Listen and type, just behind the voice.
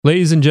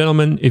Ladies and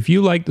gentlemen, if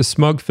you like the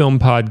Smug Film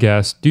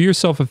podcast, do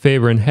yourself a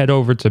favor and head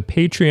over to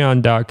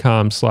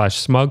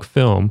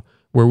patreon.com/smugfilm,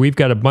 where we've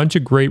got a bunch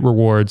of great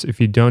rewards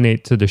if you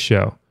donate to the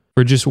show.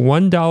 For just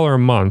 $1 a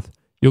month,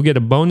 you'll get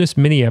a bonus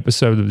mini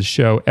episode of the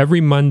show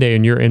every Monday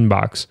in your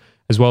inbox,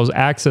 as well as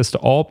access to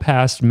all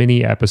past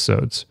mini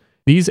episodes.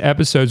 These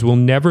episodes will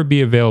never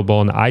be available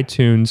on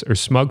iTunes or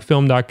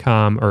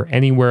smugfilm.com or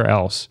anywhere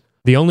else.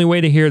 The only way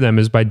to hear them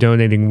is by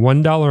donating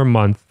 $1 a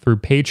month through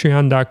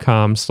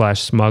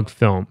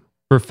patreon.com/smugfilm.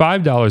 For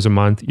 $5 a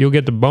month, you'll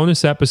get the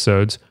bonus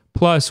episodes,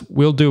 plus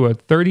we'll do a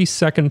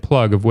 30-second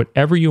plug of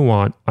whatever you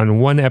want on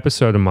one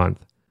episode a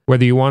month.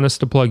 Whether you want us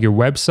to plug your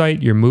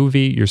website, your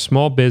movie, your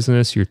small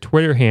business, your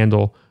Twitter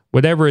handle,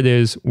 whatever it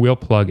is, we'll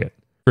plug it.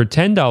 For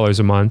 $10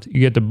 a month, you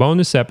get the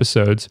bonus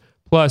episodes,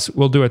 plus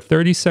we'll do a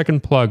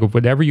 30-second plug of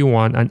whatever you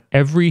want on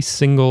every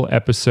single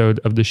episode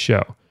of the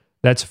show.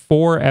 That's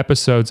 4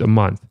 episodes a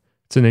month.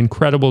 It's an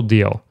incredible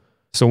deal.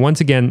 So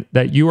once again,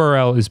 that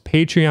URL is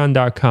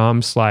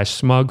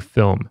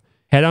patreon.com/smugfilm.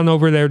 Head on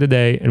over there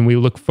today, and we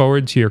look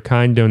forward to your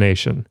kind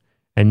donation.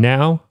 And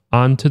now,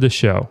 on to the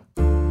show.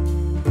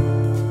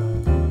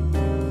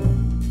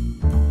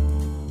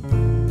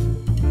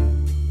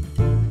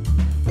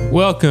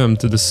 Welcome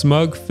to the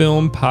Smug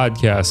Film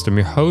Podcast. I'm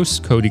your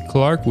host, Cody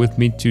Clark. With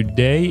me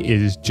today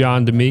is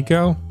John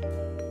D'Amico.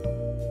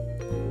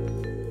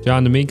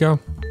 John D'Amico?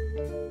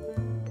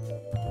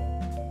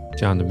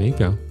 John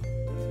D'Amico.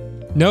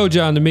 No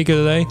John D'Amico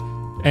today.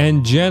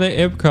 And Jenna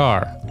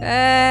Ipcar.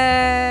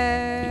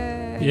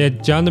 Hey. Yeah,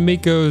 John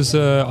D'Amico's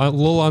a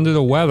little under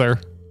the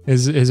weather.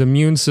 His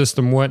immune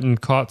system went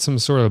and caught some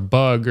sort of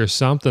bug or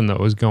something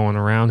that was going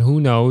around. Who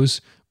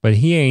knows? But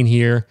he ain't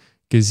here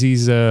because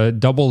he's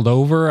doubled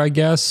over, I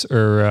guess,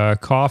 or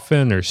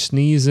coughing or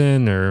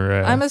sneezing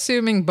or... I'm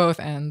assuming both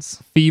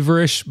ends.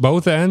 Feverish.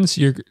 Both ends?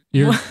 You're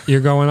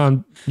going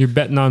on... You're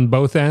betting on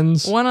both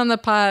ends? One on the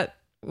pot,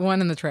 one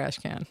in the trash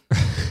can.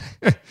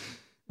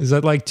 Is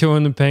that like 2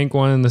 in the pink,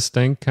 1 in the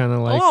stink, kind of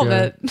like a little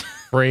bit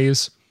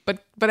phrase? But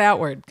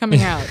outward,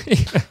 coming out.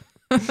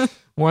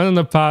 1 in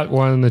the pot,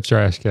 1 in the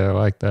trash can. I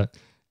like that.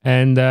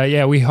 And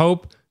yeah, we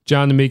hope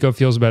John D'Amico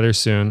feels better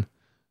soon.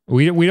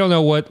 We don't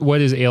know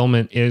what his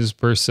ailment is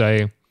per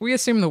se. We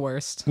assume the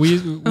worst.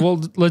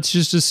 Well, let's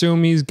just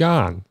assume he's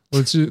gone.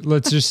 Let's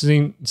just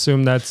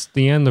assume that's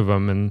the end of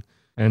him,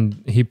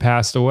 and he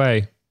passed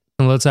away.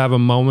 And let's have a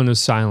moment of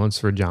silence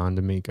for John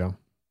D'Amico.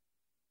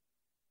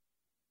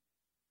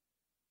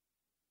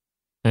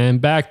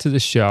 And back to the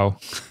show.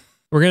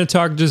 We're going to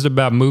talk just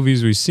about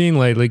movies we've seen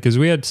lately because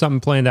we had something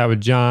planned out with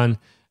John,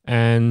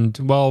 and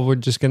well, we're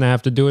just going to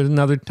have to do it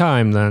another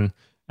time then.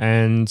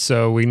 And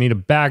so we need a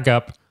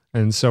backup,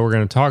 and so we're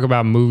going to talk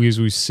about movies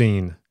we've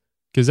seen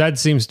because that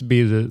seems to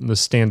be the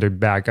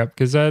standard backup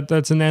because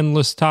that's an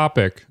endless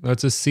topic.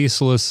 That's a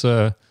ceaseless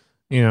thing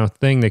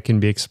that can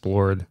be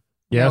explored.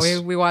 Yes, yeah,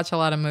 we watch a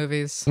lot of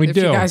movies. We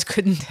do. You guys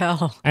couldn't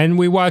tell. And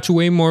we watch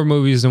way more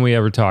movies than we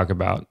ever talk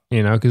about,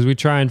 because we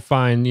try and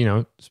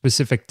find,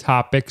 specific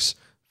topics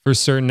for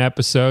certain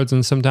episodes.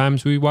 And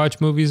sometimes we watch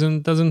movies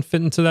and it doesn't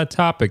fit into that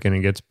topic and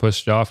it gets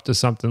pushed off to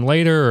something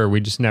later, or we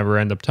just never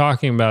end up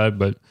talking about it.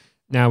 But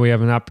now we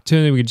have an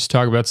opportunity. We can just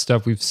talk about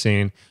stuff we've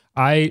seen.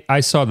 I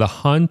saw The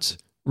Hunt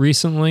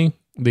recently,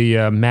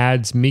 the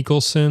Mads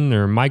Mikkelsen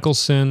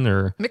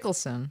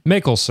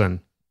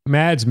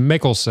Mads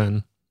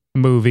Mikkelsen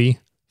movie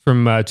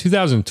from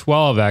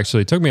 2012.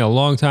 Actually, it took me a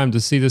long time to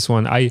see this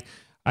one. I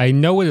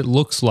know what it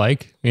looks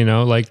like,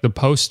 like the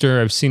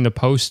poster. I've seen the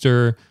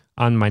poster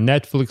on my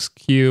Netflix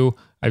queue.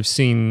 I've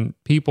seen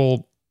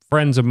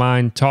friends of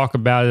mine talk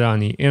about it on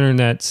the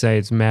internet, say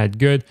it's mad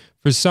good.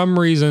 For some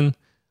reason,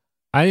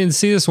 I didn't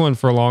see this one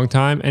for a long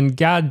time, and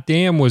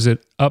goddamn was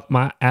it up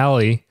my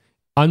alley.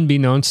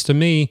 Unbeknownst to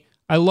me,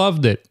 I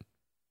loved it.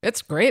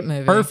 It's a great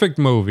movie. Perfect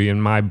movie in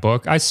my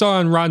book. I saw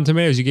on Rotten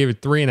Tomatoes you gave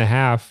it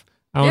 3.5.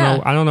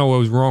 I don't know what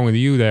was wrong with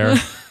you there.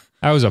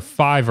 That was a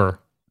 5-er.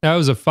 That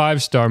was a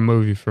 5-star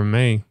movie for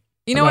me.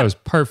 You know what? That was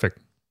perfect.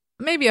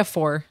 Maybe a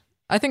 4.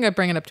 I think I'd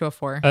bring it up to a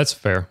 4. That's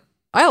fair.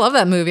 I love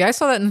that movie. I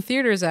saw that in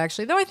theaters,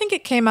 actually. Though I think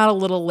it came out a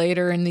little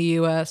later in the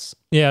U.S.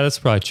 Yeah, that's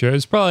probably true.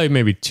 It's probably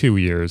maybe 2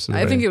 years.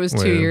 I think it was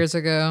 2 years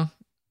ago.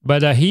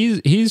 But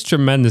he's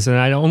tremendous, and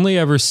I'd only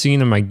ever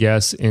seen him, I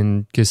guess,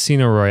 in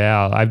Casino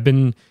Royale. I've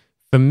been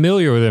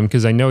familiar with him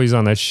because I know he's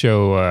on that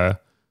show,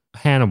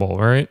 Hannibal,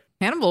 right?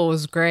 Hannibal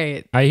was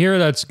great. I hear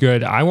that's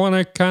good. I want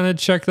to kind of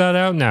check that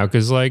out now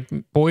because,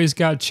 boy's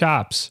got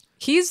chops.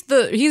 He's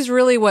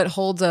really what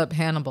holds up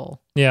Hannibal.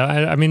 Yeah,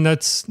 I mean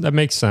that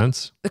makes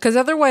sense. Because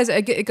otherwise,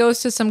 it goes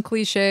to some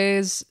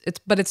cliches.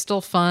 But it's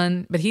still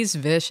fun. But he's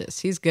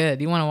vicious. He's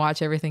good. You want to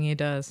watch everything he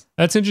does.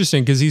 That's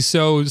interesting because he's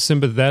so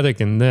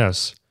sympathetic in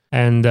this.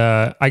 And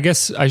I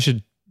guess I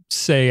should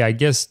say,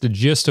 the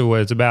gist of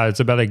what it's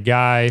about a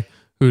guy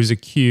who's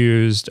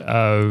accused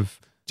of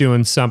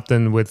doing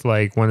something with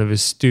one of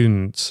his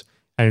students,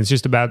 and it's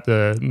just about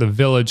the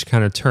village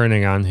kind of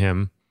turning on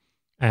him.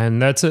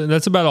 And that's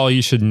about all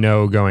you should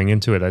know going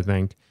into it, I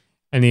think.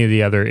 Any of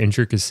the other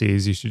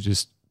intricacies you should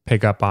just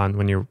pick up on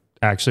when you're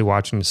actually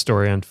watching the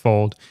story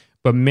unfold.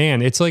 But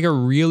man, it's like a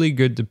really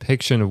good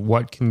depiction of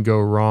what can go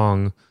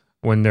wrong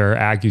when there are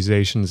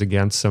accusations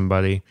against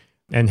somebody,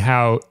 and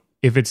how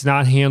if it's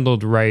not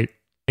handled right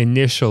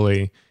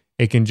initially,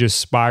 it can just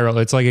spiral.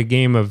 It's like a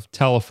game of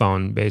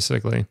telephone,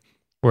 basically,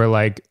 where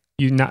like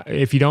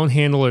if you don't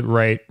handle it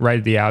right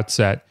at the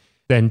outset,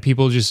 then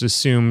people just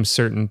assume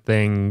certain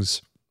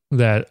things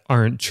that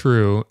aren't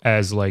true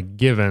as like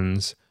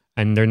givens,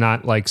 and they're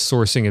not like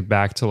sourcing it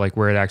back to like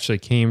where it actually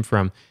came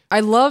from.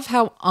 I love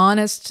how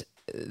honest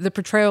the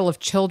portrayal of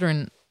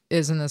children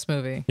is in this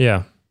movie.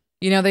 Yeah.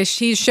 You know,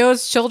 he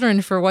shows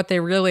children for what they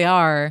really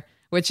are,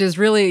 which is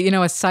really, you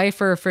know, a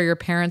cipher for your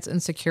parents'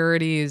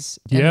 insecurities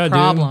and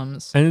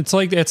problems. Dude. And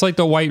it's like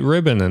the white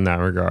ribbon in that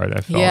regard,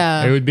 I felt.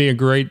 Yeah. It would be a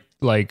great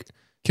like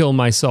kill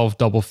myself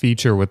double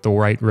feature with the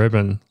white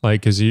ribbon,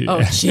 like, because you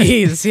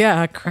jeez,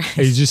 yeah, Christ.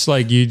 It's just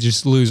like you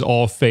just lose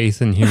all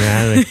faith in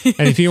humanity.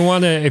 And if you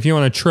want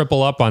to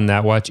triple up on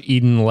that, watch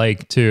Eden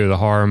Lake too, the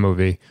horror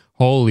movie.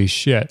 Holy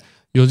shit,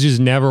 you'll just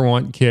never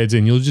want kids,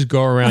 and you'll just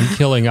go around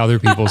killing other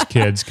people's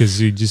kids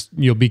because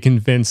you'll be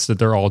convinced that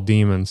they're all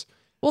demons.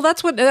 Well,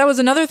 that was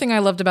another thing I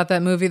loved about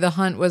that movie, The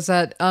Hunt, was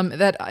that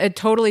that it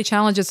totally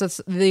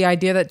challenges the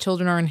idea that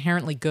children are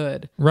inherently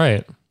good.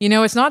 Right. You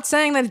know, it's not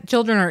saying that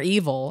children are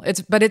evil.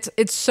 But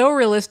it's so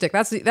realistic.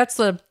 That's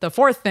the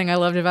fourth thing I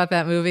loved about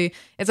that movie.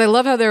 Is I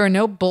love how there are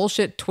no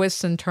bullshit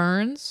twists and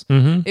turns.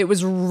 Mm-hmm. It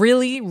was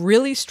really,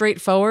 really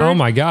straightforward. Oh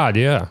my God,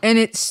 yeah. And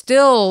it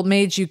still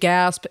made you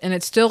gasp, and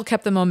it still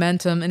kept the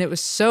momentum, and it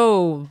was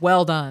so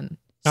well done.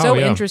 So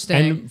interesting.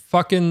 And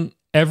fucking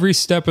every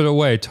step of the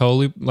way,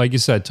 totally, like you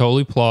said,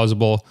 totally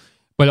plausible.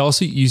 But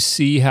also you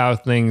see how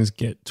things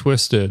get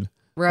twisted,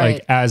 right,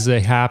 like as they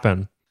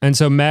happen. And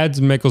so Mads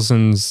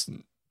Mikkelsen's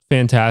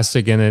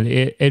fantastic in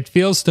it. It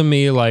feels to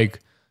me like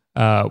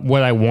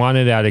what I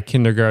wanted out of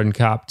Kindergarten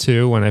Cop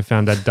 2 when I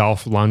found out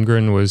Dolph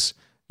Lundgren was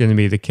going to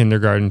be the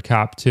Kindergarten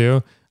Cop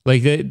 2.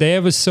 Like they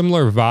have a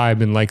similar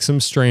vibe in like some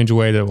strange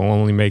way that will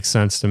only make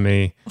sense to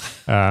me,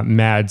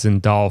 Mads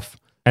and Dolph.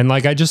 And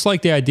like I just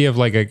like the idea of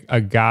like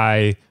a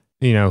guy,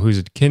 you know, who's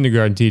a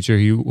kindergarten teacher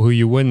who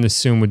you wouldn't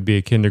assume would be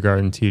a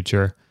kindergarten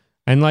teacher.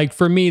 And like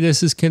for me,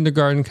 this is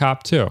Kindergarten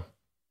Cop 2.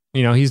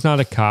 You know, he's not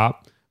a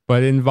cop,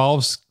 but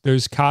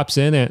there's cops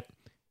in it,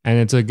 and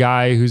it's a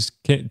guy who's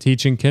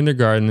teaching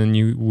kindergarten, and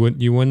you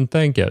wouldn't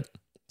think it.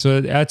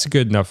 So that's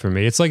good enough for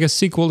me. It's like a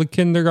sequel to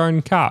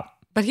Kindergarten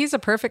Cop. But he's a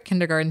perfect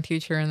kindergarten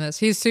teacher in this.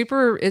 He's too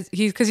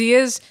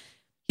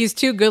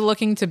good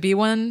looking to be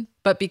one,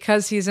 but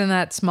because he's in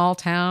that small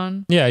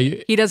town,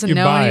 he doesn't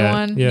know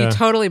anyone. Yeah. You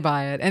totally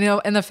buy it. And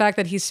and the fact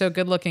that he's so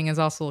good looking is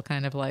also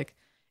kind of like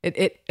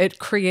it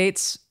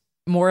creates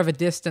more of a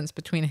distance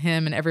between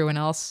him and everyone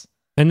else.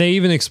 And they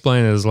even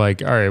explain it as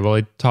like, all right, well,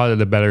 he taught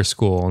at a better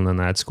school, and then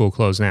that school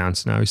closed down,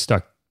 so now he's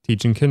stuck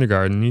teaching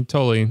kindergarten. You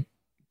totally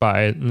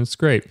buy it, and it's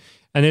great.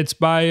 And it's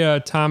by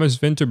Thomas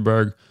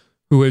Vinterberg,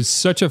 who has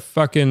such a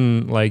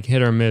fucking like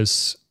hit or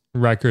miss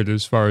record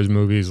as far as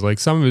movies. Like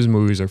some of his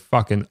movies are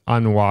fucking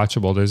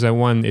unwatchable. There's that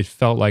one, It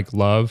Felt Like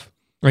Love.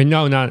 Or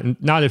no,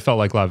 not It Felt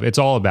Like Love. It's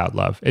All About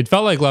Love. It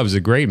Felt Like Love is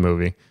a great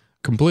movie,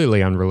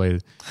 completely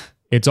unrelated.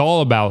 It's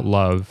All About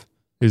Love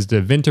is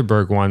the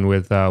Vinterberg one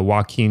with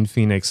Joaquin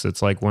Phoenix.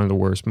 It's like one of the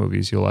worst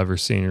movies you'll ever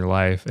see in your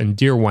life. And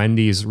Dear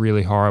Wendy is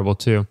really horrible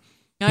too.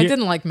 I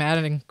didn't like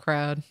Madding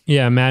Crowd.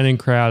 Yeah, Madding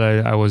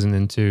Crowd I wasn't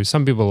into.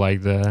 Some people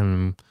like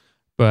that.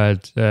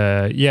 But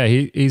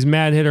he's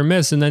mad hit or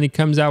miss, and then he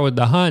comes out with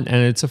The Hunt, and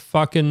it's a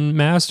fucking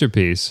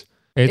masterpiece.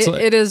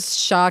 It is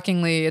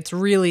shockingly. It's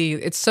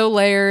so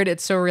layered.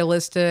 It's so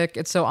realistic.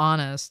 It's so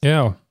honest.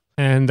 Yeah,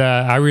 and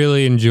I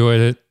really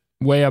enjoyed it.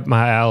 Way up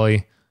my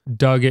alley.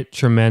 Dug it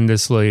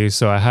tremendously.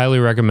 So I highly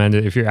recommend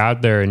it if you're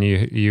out there and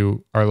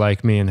you are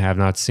like me and have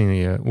not seen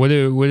it yet. What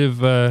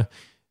have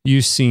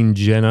you seen,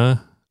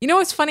 Jenna? You know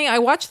what's funny? I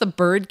watched The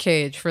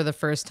Birdcage for the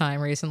first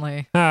time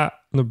recently. The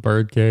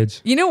Birdcage.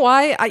 You know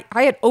why?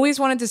 I had always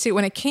wanted to see it.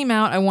 When it came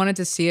out, I wanted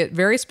to see it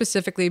very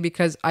specifically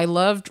because I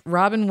loved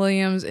Robin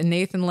Williams and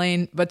Nathan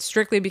Lane, but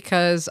strictly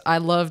because I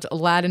loved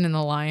Aladdin and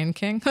the Lion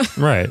King.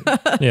 Right.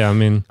 Yeah, I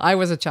mean, I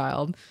was a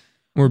child.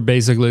 We're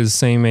basically the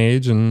same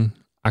age, and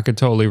I could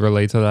totally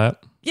relate to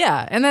that.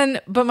 Yeah,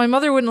 but my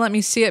mother wouldn't let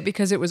me see it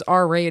because it was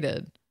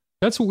R-rated.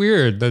 That's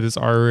weird that it's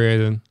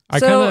R-rated.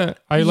 I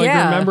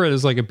remember it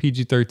as like a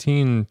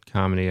PG-13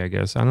 comedy, I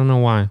guess. I don't know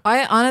why.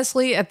 I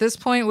honestly, at this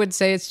point, would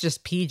say it's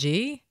just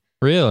PG.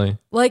 Really?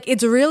 Like,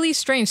 it's really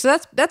strange. So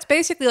that's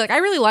basically, like, I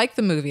really liked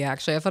the movie,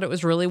 actually. I thought it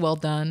was really well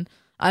done.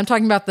 I'm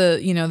talking about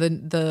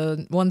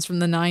the ones from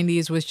the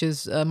 90s, which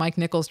is Mike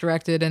Nichols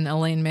directed and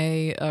Elaine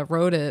May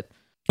wrote it.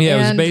 Yeah,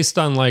 it was based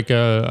on like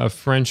a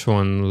French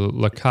one,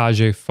 La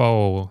Cage aux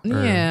Folles.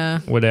 Yeah.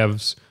 Whatever.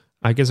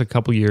 I guess a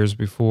couple years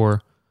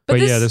before. But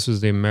this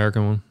was the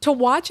American one. To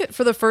watch it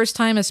for the first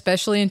time,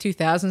 especially in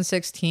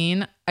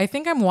 2016, I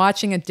think I'm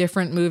watching a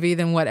different movie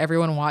than what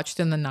everyone watched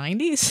in the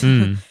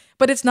 90s.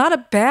 But it's not a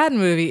bad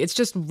movie. It's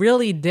just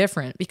really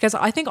different because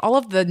I think all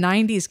of the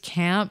 90s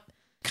camp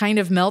kind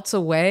of melts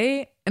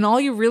away. And all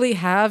you really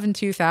have in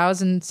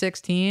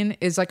 2016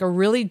 is like a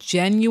really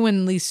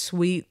genuinely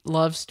sweet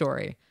love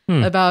story.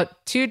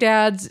 about two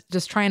dads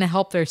just trying to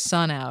help their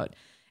son out.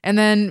 And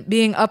then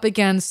being up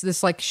against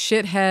this like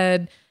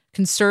shithead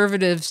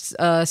conservative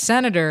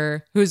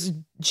senator who's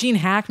Gene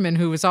Hackman,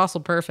 who was also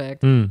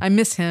perfect. I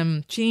miss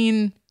him.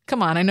 Gene,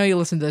 come on. I know you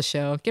listen to this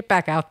show. Get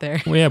back out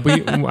there. Well, yeah,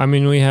 but I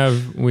mean, we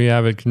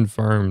have it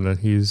confirmed that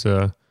he's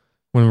one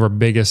of our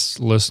biggest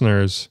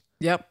listeners.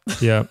 Yep.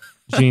 Yep.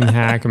 Gene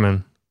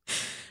Hackman.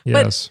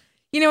 Yes. But,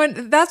 you know,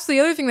 and that's the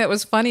other thing that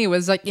was funny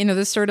was like, you know,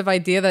 this sort of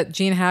idea that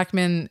Gene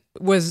Hackman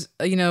was,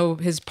 you know,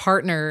 his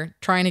partner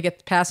trying to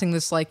get passing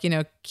this like, you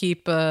know,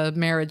 keep a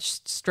marriage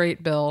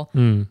straight bill.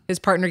 His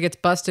partner gets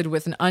busted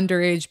with an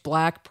underage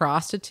black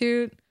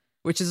prostitute,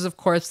 which is, of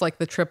course, like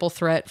the triple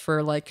threat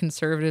for like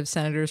conservative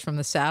senators from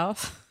the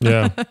South.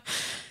 Yeah.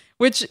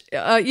 Which,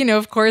 you know,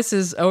 of course,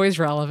 is always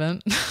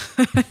relevant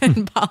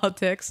in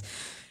politics.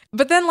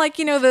 But then, like,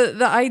 you know,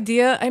 the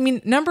idea, I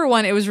mean, number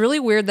one, it was really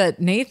weird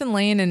that Nathan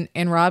Lane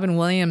and Robin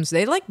Williams,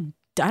 they like,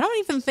 I don't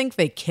even think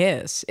they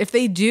kiss. If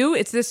they do,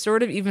 it's this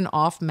sort of even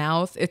off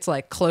mouth. It's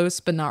like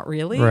close, but not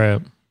really.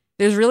 Right.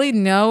 There's really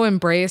no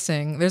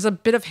embracing. There's a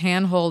bit of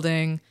hand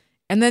holding.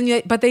 And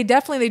then, but they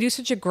do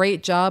such a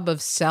great job of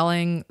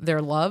selling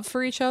their love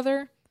for each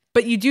other.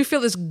 But you do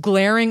feel this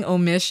glaring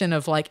omission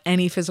of like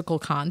any physical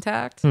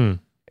contact.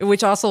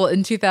 Which also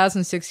in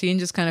 2016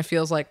 just kind of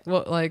feels like,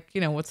 well, like,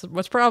 you know, what's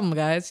the problem,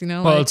 guys? You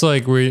know, well, like, it's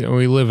like we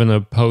live in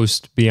a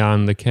post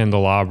Beyond the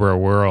Candelabra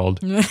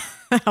world.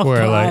 oh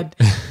where God,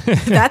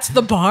 that's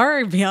the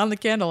bar Beyond the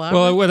Candelabra.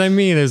 Well, what I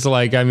mean is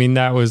like, I mean,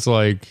 that was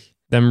like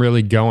them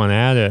really going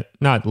at it,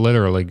 not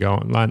literally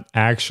going, not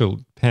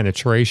actual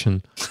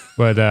penetration,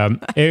 but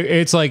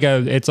it's like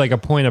a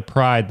point of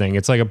pride thing.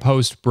 It's like a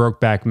post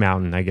Brokeback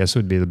Mountain, I guess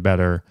would be the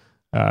better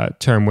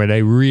term, where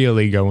they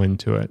really go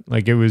into it.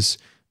 Like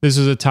this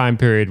is a time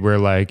period where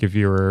like if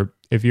you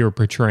were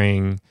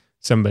portraying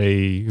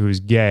somebody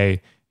who's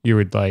gay, you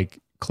would like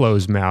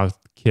close mouth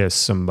kiss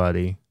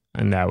somebody,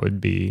 and that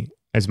would be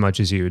as much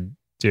as you would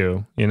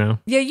do, you know?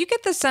 Yeah, you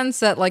get the sense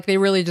that like they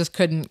really just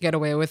couldn't get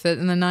away with it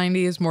in the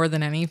 90s more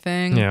than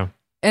anything. Yeah.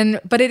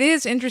 But it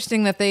is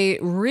interesting that they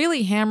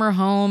really hammer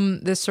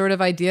home this sort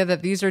of idea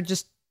that these are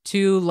just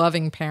two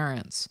loving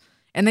parents.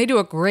 And they do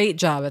a great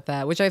job at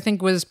that, which I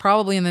think was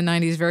probably in the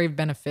 90s very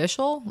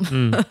beneficial.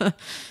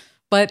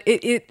 But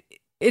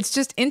it's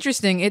just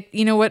interesting. It,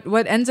 you know,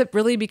 what ends up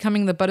really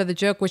becoming the butt of the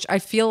joke, which I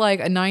feel like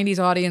a 90s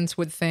audience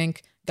would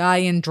think guy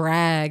in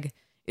drag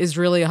is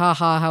really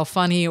haha how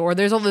funny, or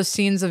there's all those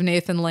scenes of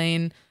Nathan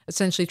Lane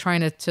essentially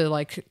trying to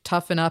like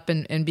toughen up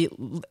and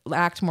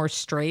act more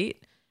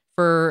straight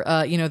for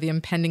you know, the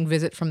impending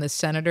visit from the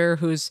senator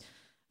who's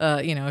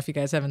you know, if you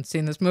guys haven't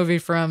seen this movie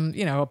from,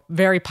 you know, a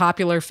very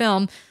popular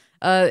film,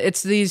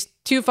 it's these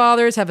two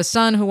fathers have a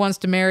son who wants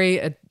to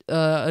marry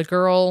a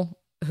girl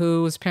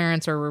whose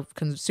parents are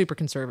super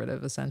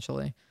conservative,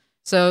 essentially.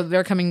 So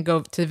they're coming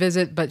go to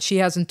visit, but she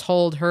hasn't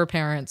told her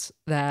parents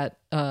that,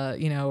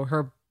 you know,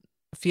 her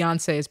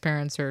fiance's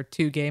parents are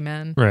two gay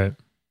men. Right.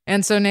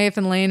 And so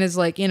Nathan Lane is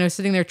like, you know,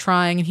 sitting there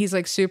trying, and he's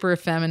like super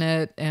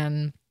effeminate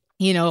and,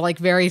 you know, like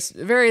very,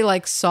 very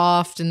like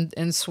soft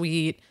and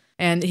sweet.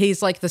 And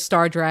he's like the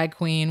star drag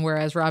queen,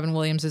 whereas Robin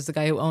Williams is the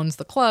guy who owns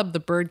the club, the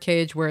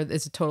Birdcage, where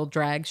it's a total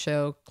drag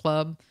show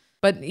club.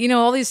 But, you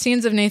know, all these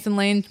scenes of Nathan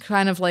Lane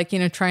kind of like, you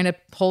know, trying to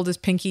hold his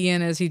pinky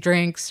in as he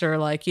drinks or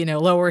like, you know,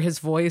 lower his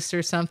voice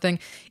or something.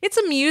 It's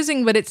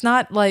amusing, but it's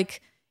not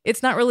like,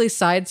 it's not really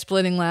side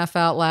splitting laugh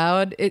out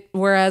loud.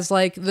 Whereas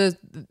like the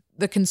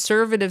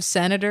conservative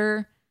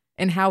senator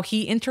and how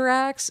he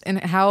interacts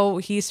and how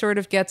he sort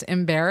of gets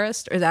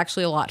embarrassed is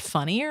actually a lot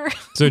funnier.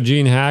 So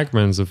Gene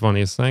Hackman's the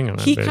funniest thing in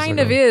it. He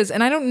kind of is.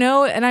 And I don't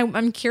know. And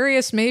I'm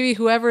curious, maybe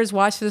whoever has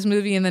watched this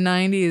movie in the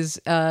 90s,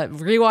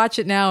 rewatch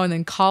it now and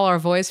then call our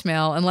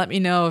voicemail and let me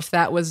know if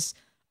that was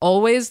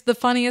always the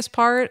funniest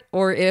part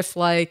or if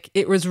like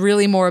it was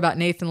really more about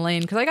Nathan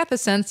Lane. Because I got the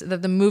sense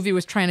that the movie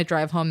was trying to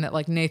drive home that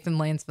like Nathan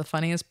Lane's the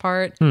funniest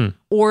part,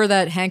 or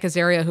that Hank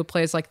Azaria, who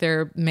plays like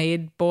their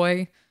maid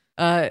boy,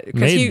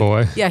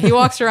 boy. Yeah, he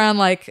walks around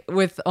like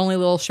with only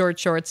little short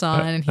shorts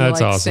on, and he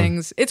like awesome.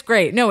 Sings. It's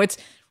great. No, it's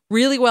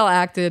really well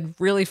acted,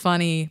 really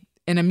funny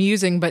and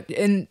amusing. But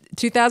in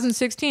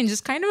 2016,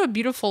 just kind of a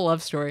beautiful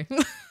love story.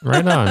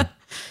 Right on.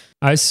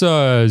 I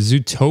saw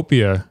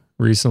Zootopia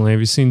recently. Have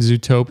you seen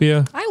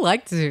Zootopia? I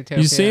liked Zootopia.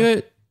 You seen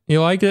it?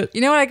 You like it?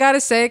 You know what I gotta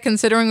say?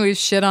 Considering we've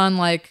shit on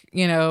like,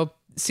 you know,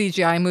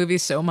 CGI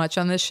movies so much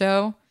on this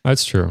show.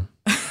 That's true.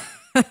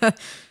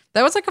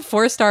 That was like a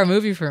 4-star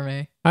movie for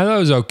me. I thought it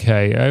was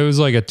okay. It was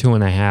like a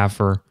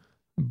 2.5-er,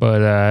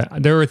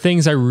 but there were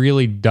things I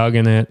really dug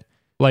in it.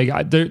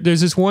 Like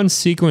there's this one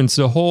sequence,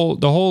 the whole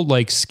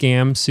like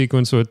scam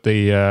sequence with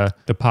the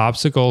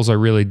popsicles. I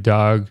really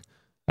dug.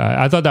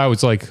 I thought that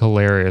was like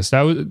hilarious.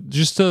 That was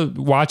just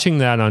watching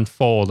that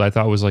unfold. I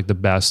thought was like the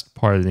best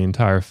part of the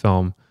entire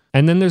film.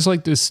 And then there's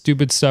like this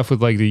stupid stuff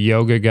with like the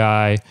yoga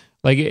guy.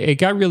 Like it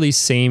got really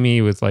samey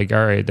with like,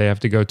 all right, they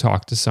have to go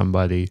talk to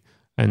somebody.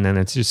 And then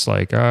it's just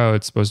like, oh,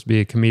 it's supposed to be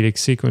a comedic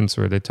sequence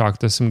where they talk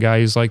to some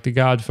guy who's like the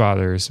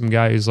Godfather, or some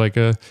guy who's like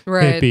a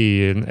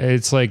hippie. And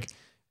it's like,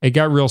 it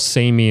got real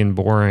samey and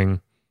boring.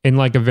 in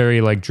like a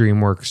very like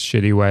DreamWorks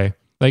shitty way.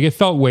 Like it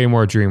felt way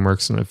more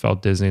DreamWorks than it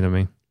felt Disney to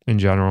me in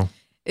general.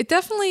 It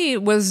definitely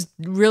was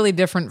really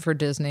different for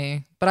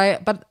Disney, but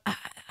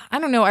I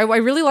don't know. I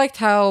really liked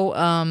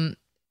how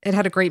it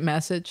had a great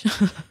message.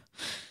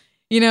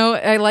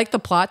 I like the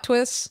plot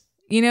twists.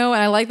 And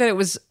I like that it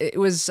was it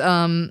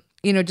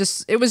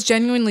was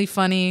genuinely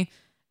funny.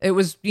 It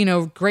was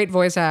great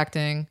voice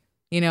acting.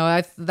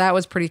 That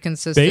was pretty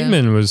consistent.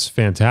 Bateman was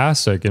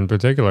fantastic in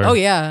particular. Oh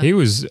yeah,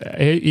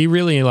 he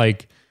really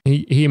like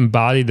he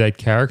embodied that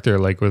character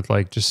like with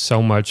like just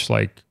so much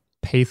like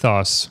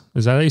pathos.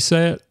 Is that how you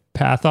say it?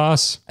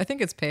 Pathos? I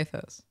think it's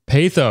pathos.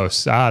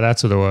 Pathos.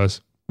 That's what it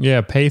was. Yeah,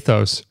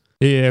 pathos.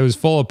 Yeah, it was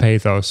full of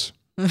pathos.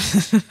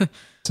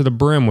 To the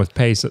brim with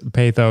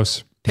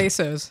pathos.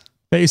 Pesos.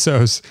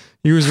 Pesos.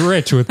 He was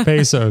rich with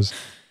pesos.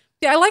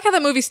 Yeah, I like how the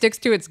movie sticks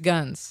to its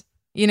guns.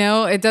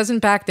 It doesn't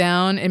back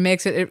down.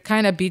 It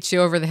kind of beats you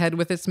over the head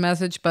with its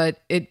message,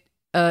 but it's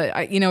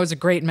a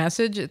great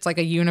message. It's like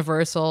a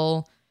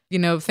universal,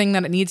 thing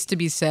that it needs to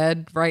be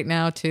said right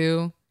now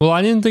too. Well,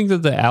 I didn't think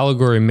that the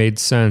allegory made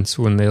sense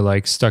when they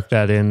like stuck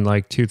that in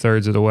like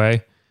 2/3 of the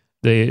way.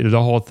 The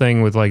whole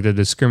thing with like the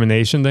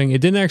discrimination thing, it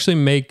didn't actually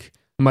make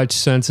much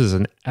sense as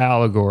an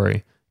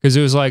allegory because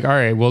it was like, all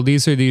right, well,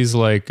 these are these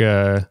like,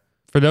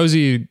 for those of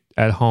you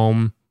at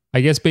home, I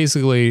guess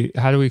basically,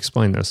 how do we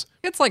explain this?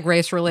 It's like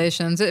race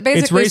relations.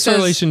 It's race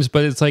relations,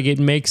 but it's like it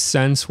makes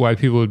sense why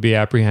people would be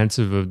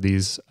apprehensive of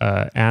these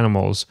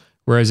animals,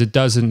 whereas it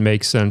doesn't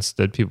make sense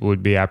that people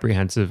would be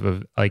apprehensive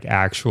of like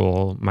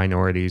actual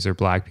minorities or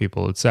black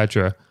people,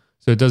 etc.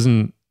 So it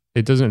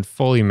doesn't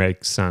fully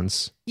make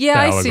sense. Yeah,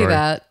 I see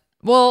that.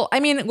 Well,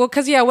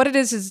 because what it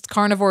is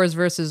carnivores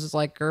versus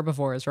like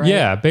herbivores, right?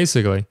 Yeah,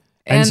 basically.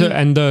 And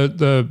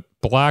the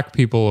black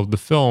people of the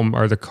film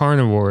are the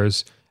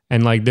carnivores.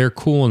 And like they're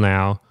cool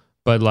now,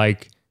 but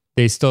like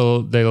they're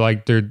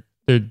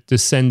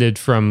descended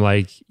from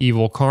like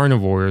evil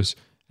carnivores,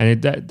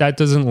 and that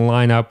doesn't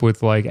line up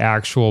with like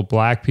actual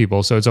black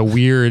people. So it's a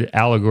weird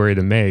allegory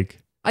to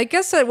make. I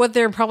guess that what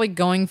they're probably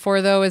going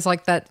for though is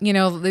like that,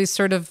 these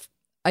sort of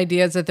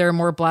ideas that there are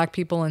more black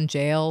people in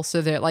jail.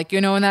 So they're like,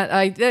 and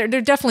that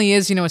there definitely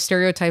is, a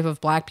stereotype of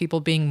black people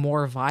being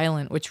more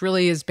violent, which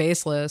really is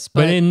baseless.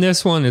 But in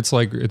this one, it's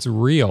like, it's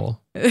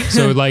real.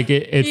 So like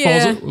it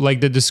Yeah. falls,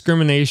 like the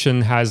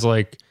discrimination has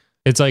like,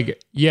 it's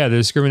like, yeah, the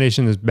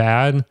discrimination is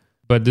bad,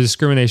 but the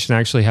discrimination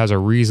actually has a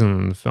reason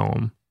in the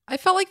film. I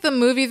felt like the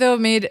movie though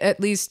made at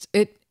least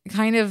it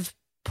kind of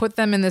put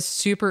them in this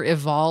super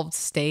evolved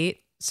state.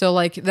 So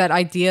like that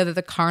idea that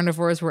the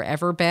carnivores were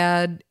ever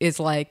bad is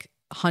like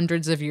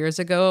hundreds of years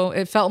ago.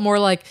 It felt more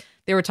like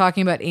they were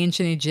talking about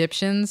ancient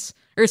Egyptians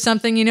or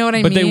something. You know what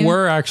I mean? But they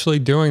were actually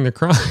doing the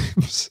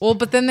crimes. Well,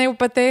 but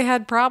they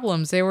had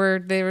problems. There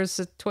was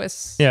a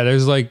twist. Yeah,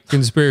 there's like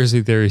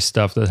conspiracy theory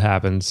stuff that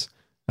happens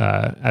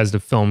as the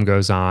film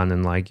goes on,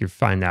 and like you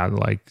find out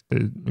like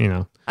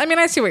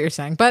I see what you're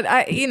saying, but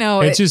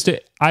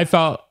I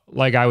felt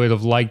like I would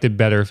have liked it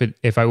better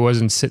if I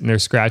wasn't sitting there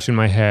scratching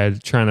my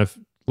head trying to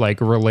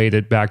like relate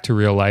it back to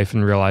real life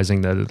and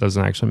realizing that it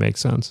doesn't actually make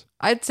sense.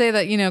 I'd say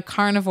that,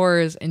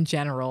 carnivores in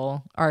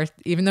general are,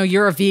 even though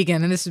you're a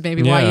vegan, and this is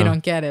maybe why you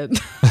don't get it,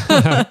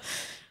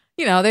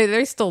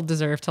 they still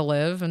deserve to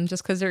live. And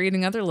just because they're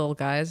eating other little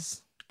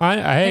guys.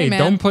 Hey,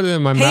 don't put it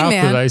in my mouth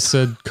that I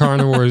said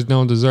carnivores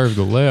don't deserve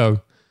to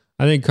live.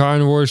 I think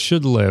carnivores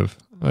should live.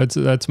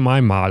 That's my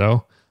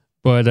motto.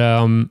 But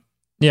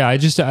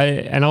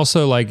and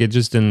also like it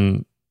just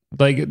didn't,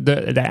 like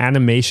the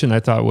animation I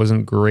thought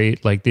wasn't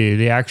great. Like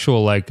the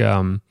actual like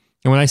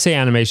and when I say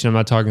animation, I'm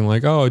not talking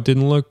like, oh, it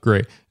didn't look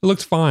great. It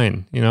looks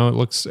fine.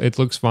 It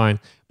looks fine.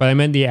 But I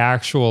meant the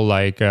actual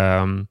like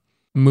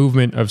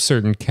movement of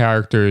certain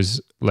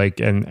characters, like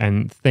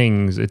and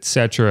things,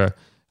 etc.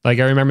 Like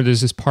I remember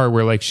there's this part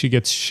where like she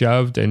gets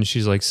shoved and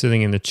she's like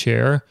sitting in the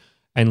chair,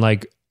 and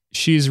like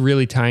she's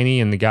really tiny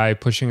and the guy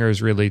pushing her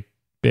is really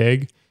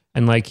big,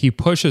 and like he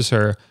pushes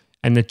her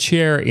and the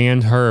chair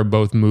and her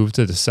both move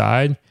to the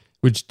side,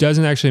 which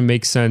doesn't actually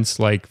make sense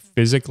like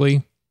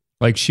physically.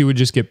 Like she would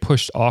just get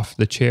pushed off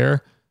the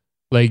chair.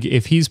 Like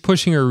if he's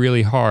pushing her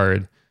really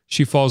hard,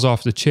 she falls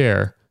off the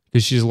chair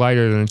because she's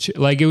lighter than the chair.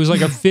 Like it was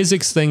like a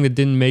physics thing that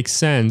didn't make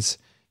sense.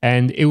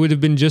 And it would have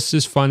been just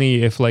as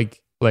funny if like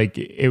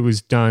it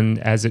was done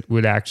as it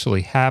would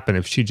actually happen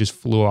if she just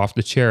flew off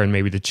the chair and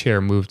maybe the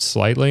chair moved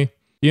slightly.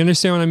 You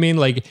understand what I mean?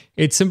 Like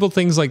it's simple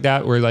things like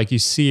that where like you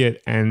see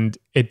it and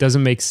it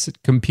doesn't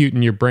compute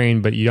in your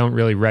brain, but you don't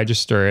really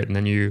register it. And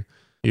then you're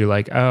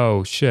like,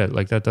 oh shit,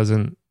 like that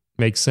doesn't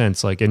make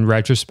sense, like in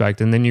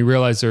retrospect. And then you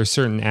realize there are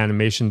certain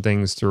animation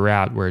things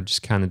throughout where it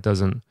just kind of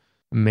doesn't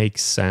make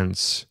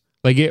sense.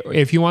 Like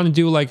if you want to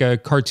do like a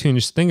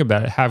cartoonish thing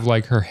about it, have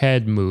like her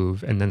head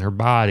move and then her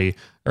body,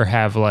 or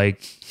have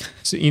like,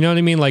 so you know what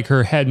I mean? Like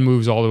her head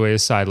moves all the way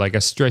aside, like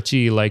a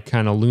stretchy, like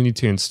kind of Looney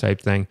Tunes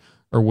type thing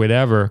or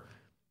whatever.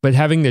 But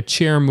having the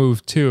chair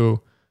move too,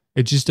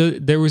 it just,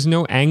 there was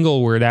no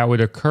angle where that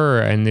would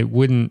occur and it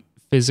wouldn't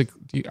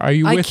physically. Are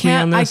you with me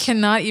on this? I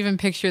cannot even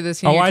picture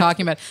this you're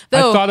talking about.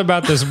 Though, I thought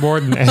about this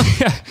more than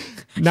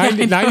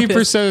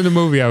 90% of the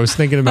movie, I was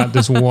thinking about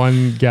this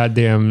one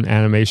goddamn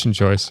animation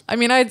choice. I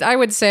mean, I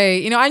would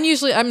say,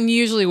 I'm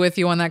usually with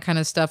you on that kind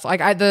of stuff.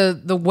 Like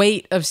the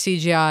weight of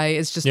CGI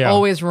is just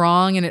always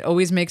wrong, and it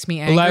always makes me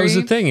angry. Well, that was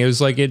the thing. It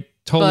was like it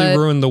totally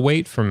ruined the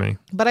weight for me.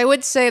 But I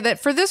would say that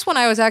for this one,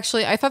 I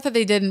thought that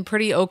they did a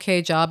pretty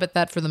okay job at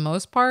that for the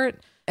most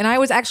part, and I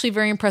was actually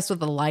very impressed with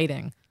the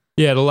lighting.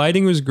 Yeah, the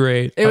lighting was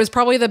great. It was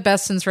probably the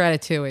best since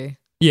Ratatouille.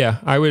 Yeah,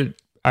 I would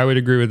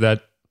agree with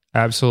that.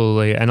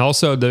 Absolutely. And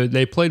also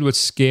they played with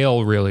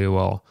scale really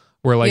well,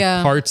 where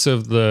parts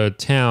of the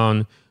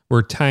town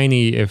were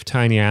tiny if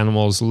tiny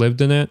animals lived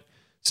in it.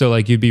 So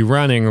like you'd be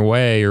running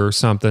away or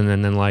something,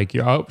 and then like,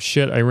 oh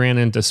shit, I ran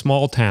into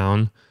small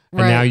town,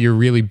 and now you're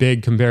really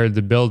big compared to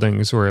the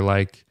buildings, where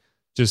like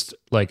just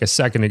like a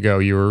second ago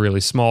you were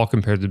really small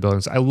compared to the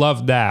buildings. I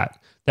love that.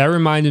 That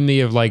reminded me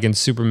of like in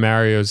Super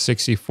Mario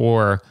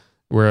 64,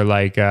 where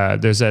like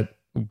there's that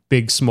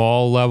big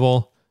small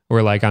level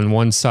where like on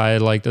one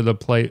side like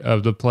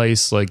the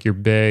place like you're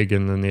big,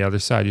 and then the other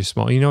side you're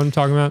small. You know what I'm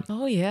talking about?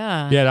 Oh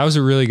yeah. Yeah, that was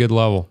a really good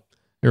level.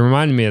 It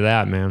reminded me of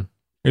that, man.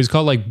 It was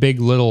called like Big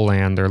Little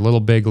Land or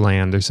Little Big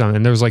Land or something.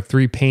 And there was like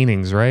 3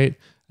 paintings, right?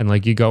 And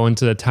like you go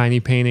into the tiny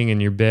painting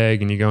and you're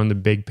big, and you go into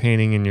big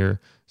painting and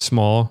you're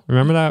small.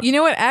 Remember that? You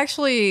know what?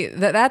 Actually,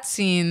 that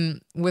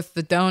scene with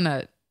the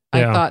donut,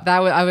 I thought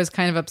I was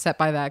kind of upset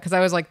by that, because I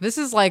was like, this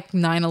is like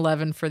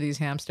 9/11 for these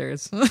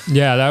hamsters.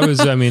 Yeah, that was.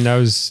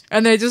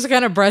 And they just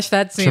kind of brushed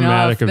that scene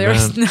off. Traumatic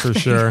event for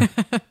sure.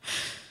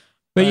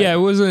 But yeah, it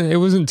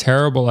wasn't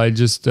terrible. I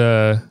just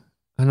I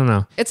don't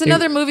know. It's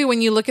another movie.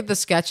 When you look at the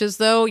sketches,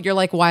 though, you're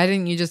like, why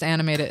didn't you just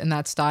animate it in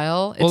that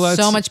style? It's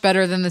so much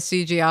better than the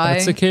CGI.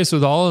 That's the case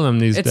with all of them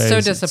these days. It's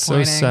so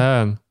disappointing. It's so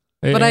sad.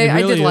 But it I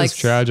really did like.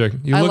 Tragic.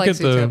 You I look like at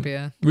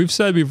Zootopia. We've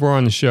said before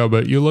on the show,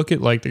 but you look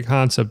at like the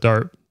concept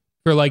art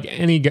for like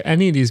any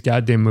of these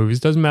goddamn movies.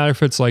 Doesn't matter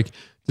if it's like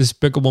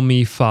Despicable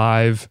Me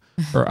 5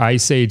 or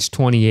Ice Age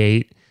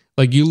 28.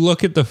 Like you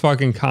look at the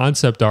fucking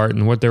concept art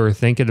and what they were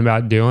thinking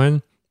about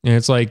doing, and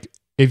it's like,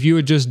 if you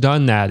had just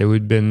done that, it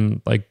would have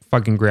been like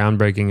fucking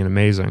groundbreaking and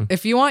amazing.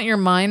 If you want your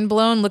mind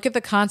blown, look at the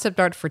concept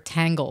art for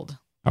Tangled.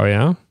 Oh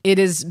yeah? It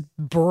is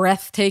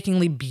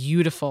breathtakingly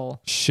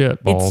beautiful.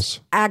 Shit balls. It's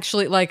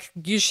actually, like,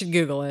 you should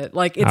Google it.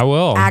 Like, it's I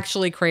will.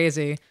 Actually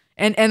crazy.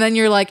 And then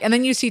you're like, and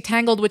then you see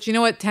Tangled, which, you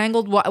know what?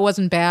 Tangled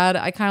wasn't bad.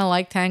 I kind of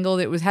like Tangled.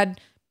 It had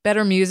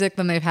better music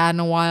than they've had in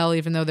a while,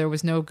 even though there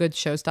was no good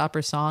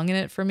showstopper song in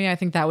it for me. I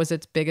think that was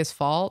its biggest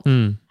fault.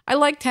 I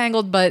like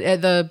Tangled, but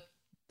the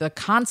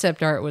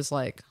concept art was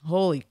like,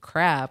 holy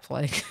crap.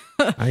 Like,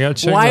 I gotta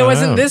check why that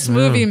wasn't out. this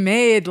movie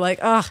made? Like,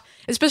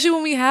 especially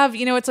when we have,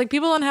 it's like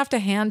people don't have to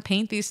hand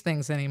paint these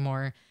things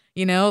anymore.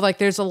 Like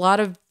there's a lot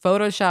of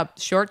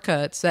Photoshop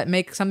shortcuts that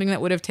make something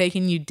that would have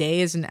taken you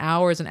days and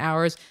hours,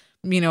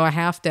 a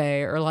half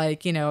day, or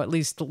like, at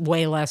least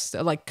way less,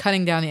 like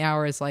cutting down the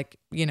hours, like,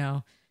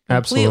 completely.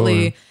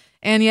 Absolutely.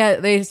 And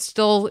yet they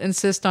still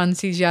insist on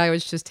CGI,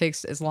 which just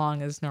takes as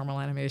long as normal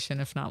animation,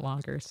 if not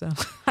longer. So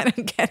I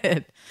don't get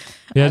it.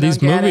 Yeah,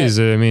 these movies,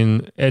 I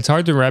mean, it's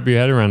hard to wrap your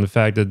head around the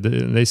fact that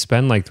they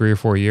spend like 3 or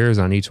 4 years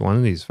on each one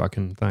of these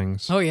fucking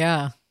things. Oh,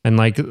 yeah. And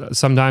like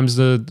sometimes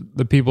the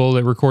people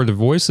that record the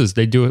voices,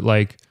 they do it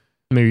like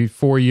maybe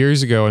 4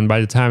 years ago. And by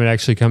the time it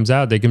actually comes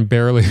out, they can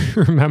barely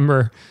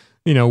remember,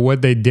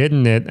 what they did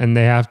in it. And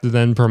they have to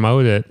then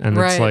promote it. And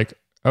it's like,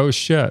 oh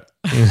shit.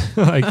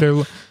 Like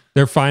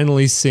they're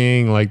finally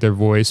seeing like their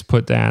voice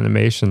put to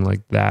animation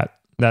like that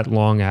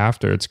long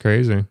after. It's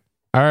crazy.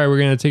 All right, we're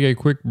going to take a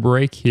quick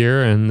break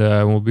here, and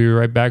we'll be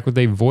right back with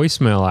a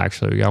voicemail,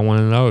 actually. We got one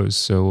of those,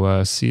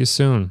 so see you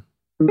soon.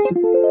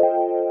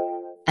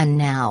 And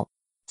now,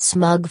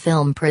 Smug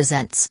Film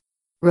presents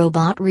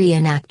Robot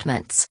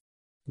Reenactments.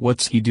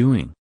 What's he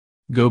doing?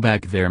 Go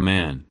back there,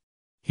 man.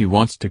 He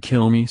wants to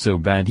kill me so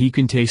bad he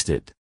can taste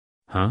it.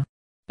 Huh?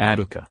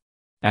 Attica.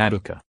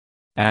 Attica.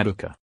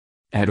 Attica.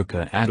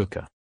 Attica.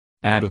 Attica.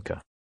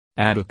 Attica.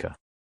 Attica.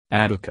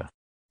 Attica.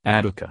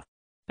 Attica.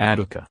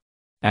 Attica.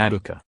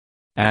 Attica.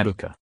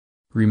 Attica.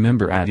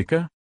 Remember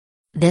Attica?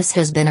 This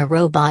has been a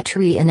robot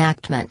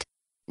reenactment.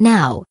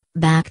 Now,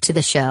 back to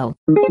the show.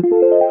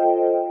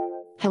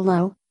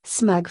 Hello,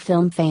 Smug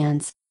Film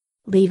fans.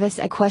 Leave us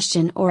a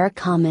question or a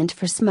comment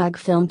for Smug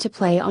Film to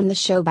play on the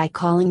show by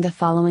calling the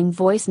following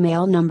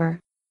voicemail number: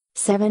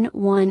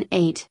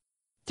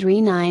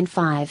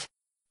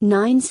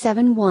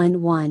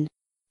 718-395-9711.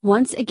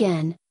 Once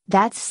again,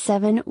 that's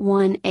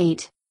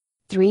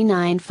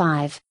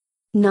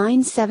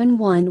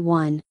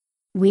 718-395-9711.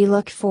 We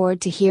look forward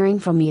to hearing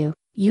from you,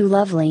 you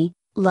lovely,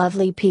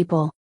 lovely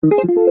people.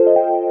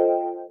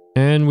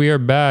 And we are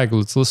back.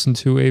 Let's listen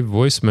to a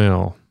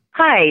voicemail.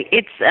 Hi,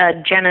 it's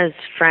Jenna's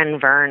friend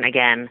Vern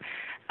again.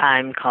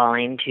 I'm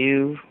calling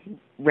to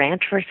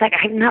rant for a second.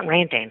 I'm not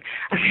ranting.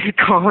 I'm just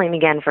calling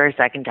again for a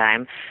second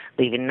time,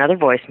 leaving another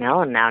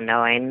voicemail, and now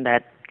knowing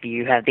that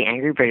you have the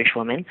Angry British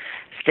Woman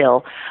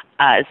still.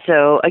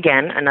 So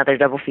again, another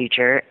double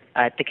feature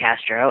at the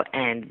Castro,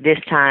 and this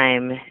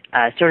time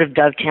sort of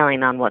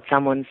dovetailing on what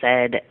someone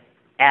said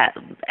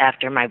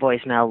after my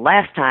voicemail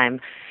last time,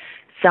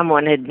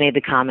 someone had made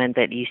the comment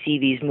that you see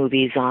these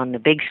movies on the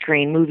big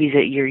screen, movies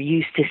that you're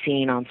used to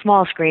seeing on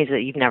small screens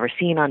that you've never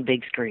seen on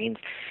big screens.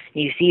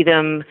 You see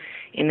them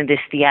in this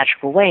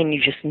theatrical way, and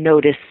you just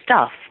notice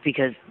stuff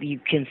because you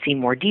can see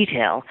more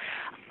detail.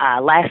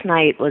 Last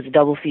night was a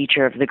double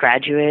feature of The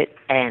Graduate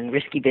and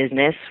Risky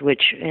Business,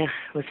 which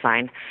was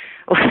fine.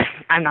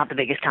 I'm not the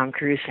biggest Tom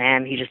Cruise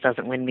fan. He just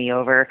doesn't win me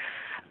over.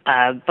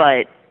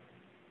 But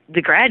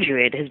The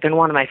Graduate has been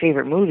one of my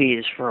favorite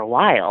movies for a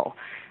while.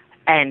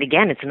 And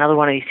again, it's another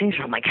one of these things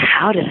where I'm like,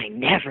 how did I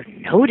never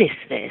notice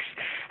this?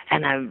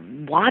 And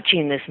I'm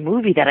watching this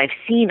movie that I've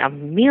seen a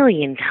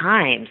million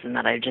times and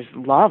that I just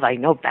love. I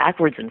know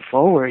backwards and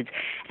forwards,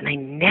 and I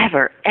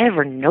never,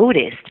 ever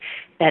noticed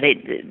that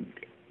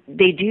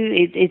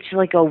it's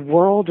like a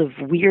world of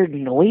weird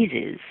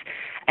noises.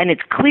 And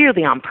it's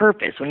clearly on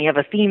purpose. When you have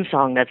a theme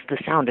song that's the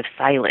sound of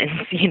silence,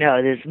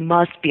 this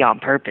must be on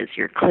purpose.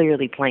 You're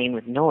clearly playing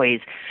with noise.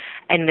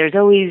 And there's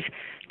always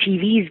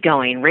TVs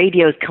going,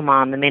 radios come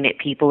on the minute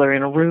people are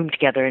in a room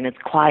together and it's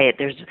quiet.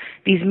 There's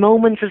these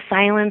moments of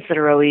silence that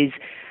are always,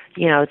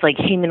 it's like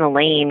him and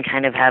Elaine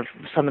kind of have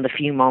some of the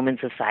few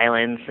moments of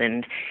silence,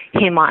 and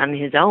him on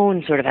his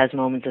own sort of has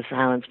moments of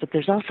silence, but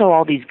there's also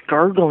all these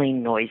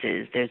gurgling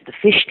noises. There's the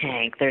fish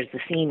tank, there's the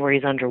scene where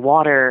he's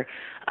underwater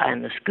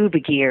and the scuba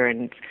gear,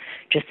 and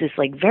just this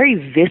like very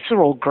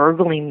visceral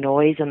gurgling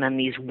noise, and then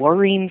these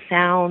whirring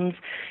sounds.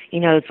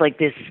 It's like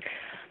this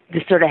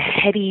sort of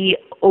heady,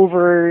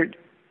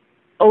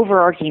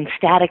 overarching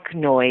static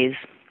noise,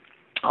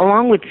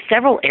 along with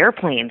several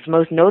airplanes,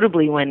 most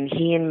notably when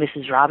he and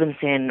Mrs.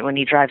 Robinson, when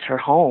he drives her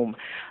home,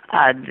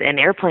 an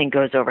airplane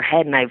goes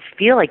overhead, and I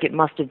feel like it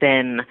must have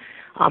been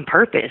on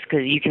purpose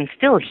because you can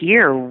still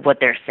hear what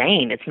they're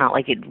saying. It's not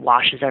like it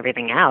washes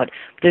everything out.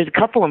 But there's a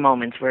couple of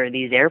moments where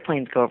these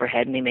airplanes go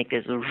overhead and they make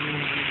this,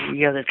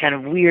 this kind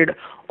of weird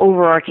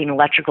overarching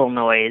electrical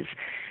noise.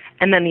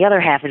 And then the other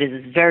half of it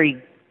is this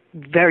very,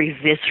 very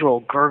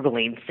visceral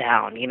gurgling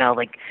sound,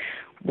 like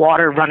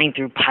water running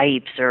through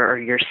pipes or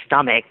your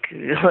stomach,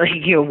 like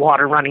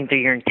water running through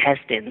your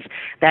intestines,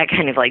 that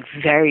kind of like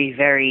very,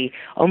 very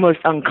almost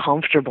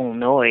uncomfortable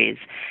noise.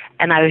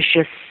 And I was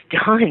just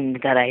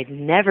stunned that I'd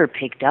never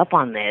picked up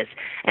on this.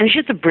 And it's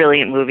just a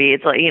brilliant movie.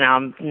 It's like,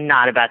 I'm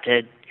not about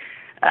to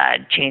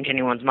change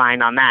anyone's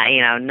mind on that.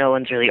 No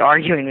one's really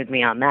arguing with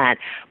me on that.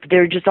 But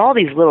there are just all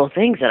these little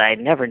things that I'd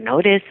never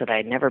noticed, that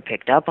I'd never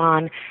picked up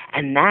on,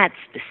 and that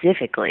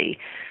specifically.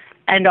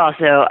 And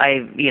also,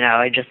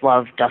 I just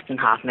love Dustin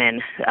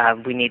Hoffman.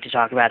 We need to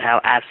talk about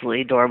how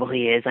absolutely adorable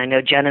he is. I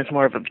know Jenna's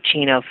more of a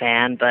Pacino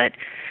fan, but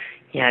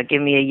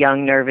give me a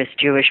young, nervous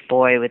Jewish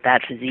boy with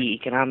that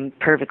physique, and I'm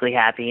perfectly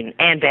happy. And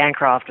Anne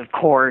Bancroft, of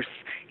course,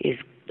 is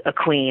a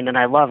queen, and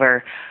I love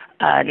her.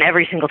 And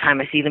every single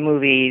time I see the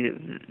movie,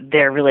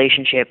 their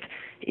relationship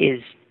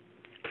is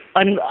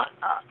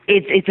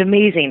it's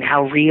amazing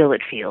how real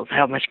it feels,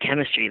 how much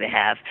chemistry they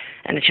have.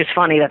 And it's just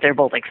funny that they're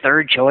both like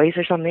third choice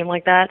or something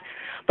like that.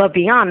 But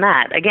beyond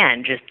that,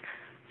 again, just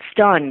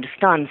stunned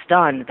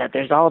that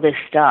there's all this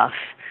stuff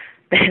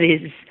that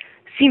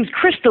seems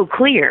crystal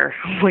clear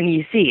when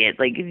you see it.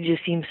 Like, it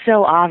just seems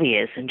so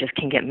obvious and just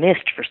can get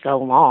missed for so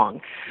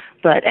long.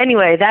 But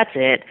anyway, that's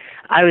it.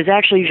 I was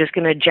actually just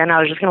going to, Jenna, I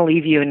was just going to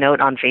leave you a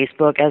note on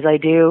Facebook as I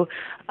do,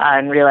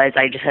 and realized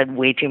I just had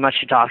way too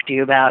much to talk to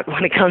you about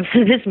when it comes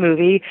to this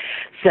movie.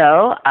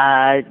 So,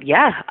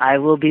 I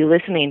will be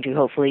listening to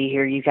hopefully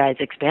hear you guys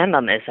expand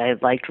on this. I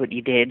liked what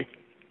you did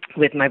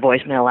with my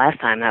voicemail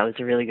last time. That was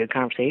a really good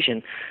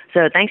conversation.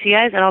 So thanks, you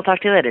guys, and I'll talk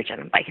to you later,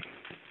 Jenna. Bye.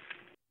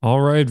 All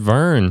right,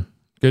 Vern.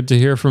 Good to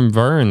hear from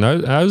Vern.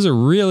 That was a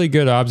really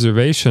good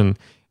observation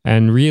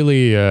and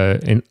really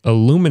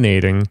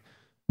illuminating,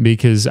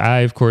 because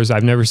I've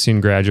never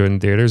seen Graduate in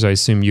theaters. I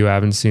assume you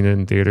haven't seen it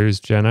in theaters,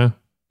 Jenna?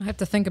 I have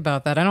to think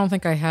about that. I don't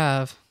think I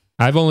have.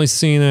 I've only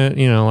seen it,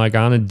 like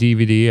on a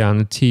DVD, on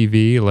a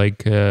TV,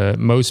 like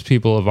most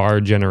people of our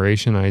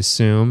generation, I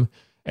assume.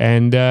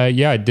 And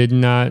I did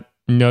not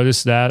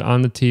notice that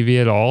on the TV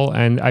at all.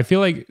 And I feel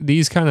like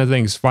these kind of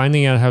things,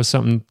 finding out how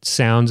something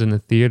sounds in the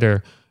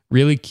theater,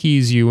 really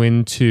keys you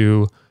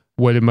into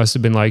what it must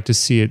have been like to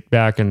see it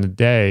back in the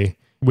day,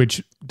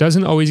 which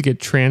doesn't always get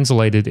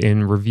translated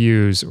in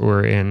reviews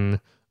or in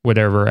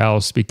whatever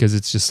else, because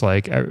it's just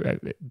like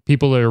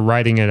people that are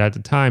writing it at the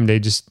time, they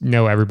just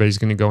know everybody's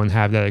going to go and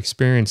have that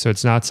experience. So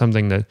it's not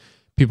something that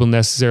people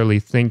necessarily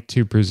think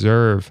to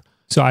preserve.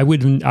 So I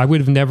would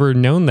have never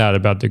known that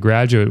about The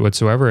Graduate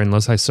whatsoever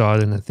unless I saw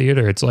it in the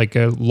theater. It's like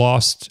a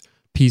lost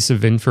piece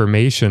of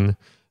information.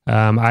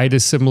 I had a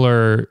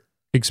similar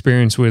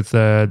experience with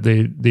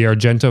the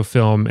Argento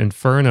film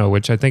Inferno,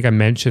 which I think I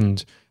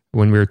mentioned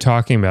when we were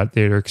talking about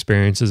theater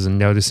experiences and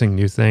noticing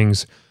new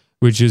things,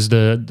 which is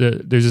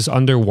there's this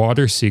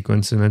underwater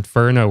sequence in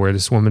Inferno where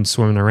this woman's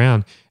swimming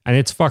around, and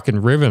it's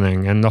fucking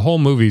riveting. And the whole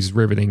movie's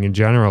riveting in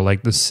general.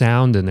 Like, the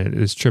sound in it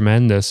is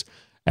tremendous.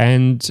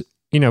 And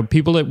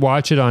people that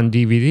watch it on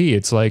DVD,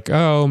 it's like,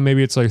 oh,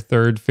 maybe it's like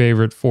third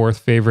favorite, fourth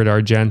favorite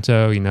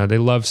Argento. They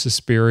love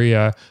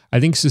Suspiria. I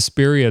think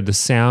Suspiria, the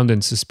sound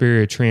in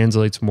Suspiria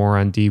translates more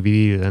on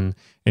DVD than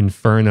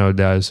Inferno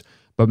does.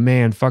 But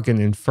man,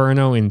 fucking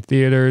Inferno in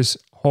theaters,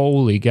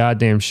 holy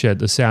goddamn shit.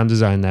 The sound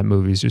design in that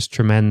movie is just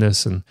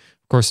tremendous. And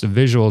of course, the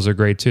visuals are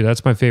great too.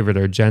 That's my favorite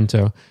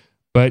Argento.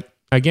 But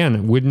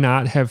again, would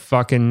not have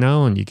fucking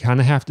known. You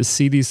kind of have to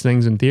see these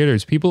things in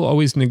theaters. People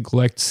always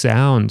neglect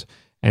sound,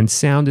 and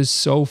sound is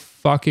so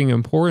fucking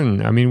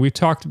important. I mean, we've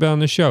talked about on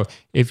the show.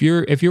 If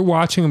you're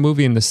watching a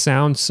movie and the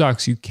sound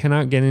sucks, you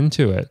cannot get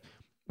into it.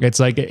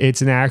 It's like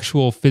it's an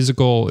actual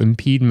physical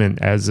impediment,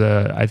 as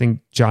I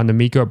think John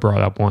D'Amico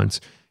brought up once.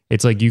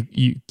 It's like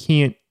you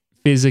can't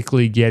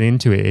physically get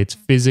into it. It's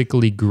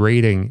physically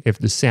grating if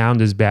the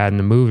sound is bad in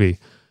the movie.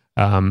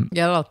 Yeah,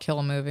 that'll kill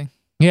a movie.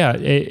 Yeah,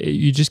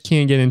 you just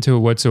can't get into it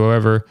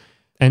whatsoever.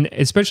 And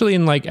especially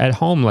in like at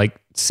home,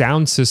 like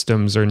sound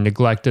systems are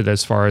neglected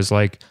as far as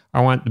like, I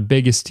want the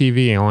biggest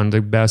TV. I want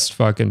the best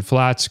fucking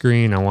flat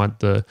screen. I want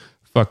the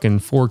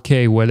fucking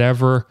 4K,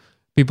 whatever.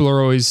 People are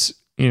always,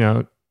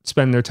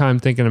 spend their time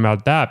thinking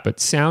about that. But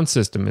sound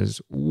system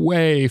is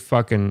way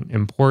fucking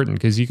important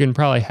because you can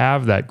probably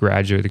have that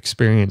graduate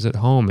experience at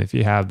home if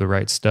you have the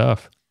right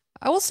stuff.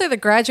 I will say The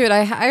Graduate,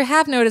 I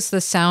have noticed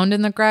the sound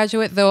in The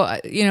Graduate, though,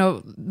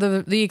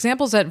 the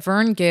examples that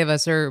Vern gave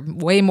us are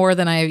way more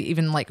than I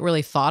even like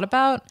really thought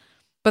about.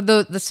 But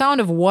the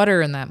sound of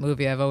water in that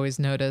movie I've always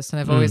noticed and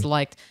I've always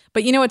liked.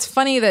 But it's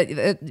funny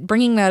that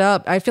bringing that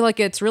up, I feel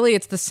like it's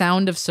the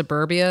sound of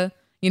suburbia.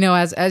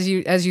 As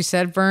you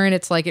said, Vern,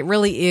 it's like it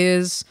really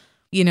is,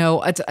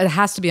 it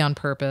has to be on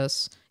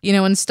purpose.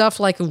 And stuff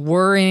like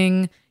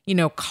whirring,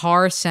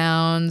 car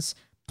sounds,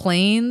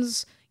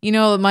 planes.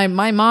 My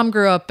mom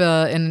grew up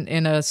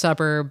in a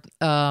suburb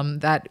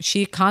that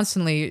she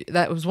constantly,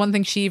 that was one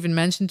thing she even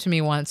mentioned to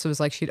me once. It was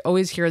like she'd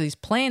always hear these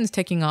planes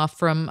taking off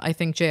from, I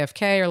think,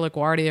 JFK or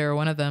LaGuardia or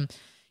one of them,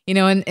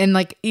 and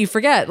like you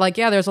forget, like,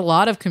 yeah, there's a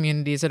lot of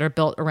communities that are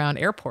built around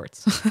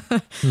airports.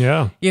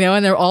 Yeah.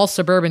 And they're all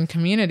suburban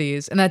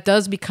communities. And that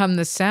does become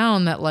the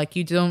sound that like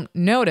you don't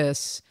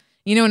notice,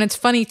 and it's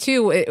funny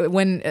too,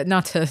 when,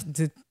 not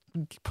to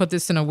put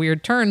this in a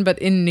weird turn, but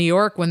in New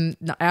York, when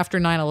after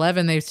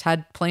 9/11, they've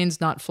had planes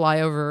not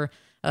fly over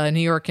New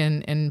York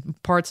and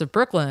parts of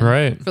Brooklyn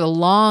for the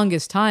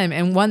longest time.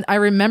 And I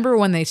remember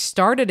when they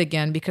started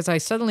again, because I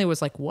suddenly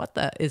was like,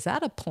 is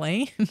that a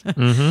plane?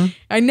 Mm-hmm.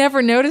 I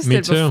never noticed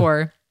it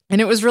before. And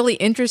it was really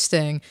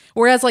interesting.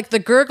 Whereas like the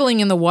gurgling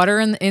in the water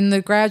in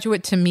The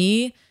Graduate, to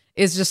me,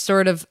 is just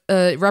sort of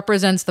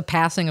represents the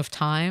passing of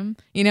time.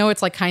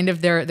 It's like kind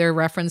of their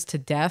reference to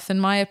death, in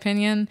my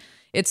opinion.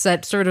 It's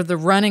that sort of the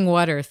running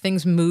water,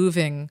 things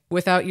moving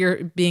without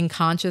your being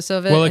conscious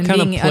of it, and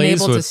being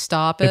unable to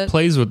stop it. It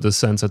plays with the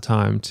sense of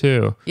time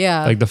too.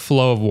 Yeah. Like the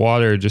flow of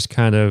water just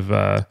kind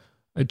of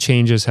it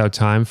changes how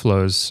time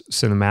flows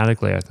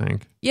cinematically, I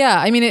think. Yeah,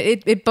 I mean,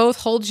 it both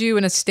holds you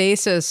in a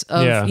stasis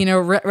of,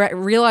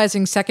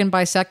 realizing second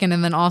by second,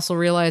 and then also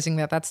realizing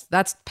that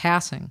that's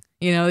passing.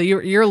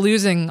 You're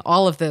losing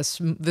all of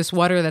this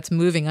water that's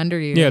moving under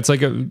you. Yeah, it's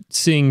like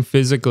seeing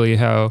physically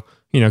how,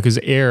 because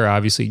air,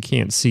 obviously you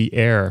can't see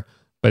air,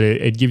 but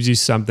it gives you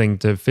something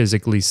to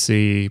physically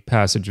see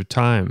passage of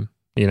time.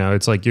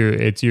 It's like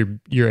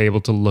you're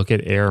able to look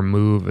at air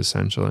move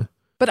essentially.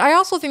 But I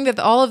also think that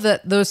all of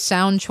those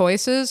sound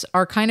choices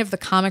are kind of the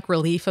comic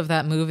relief of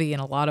that movie in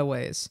a lot of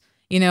ways.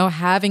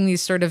 Having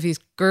these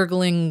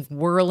gurgling,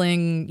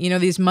 whirling,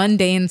 these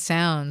mundane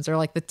sounds, or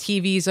like the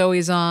TV's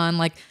always on,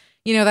 like,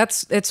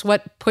 it's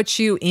what puts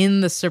you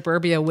in the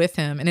suburbia with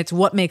him, and it's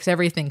what makes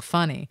everything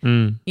funny.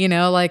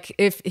 Like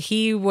if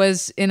he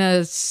was in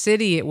a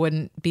city, it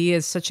wouldn't be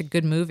as such a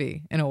good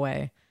movie in a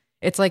way.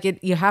 It's like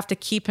you have to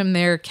keep him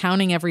there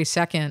counting every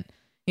second,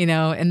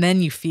 and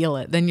then you feel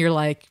it. Then you're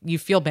like, you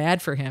feel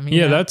bad for him.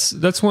 Yeah,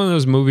 that's one of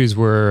those movies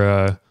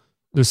where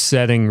the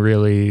setting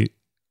really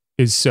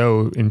is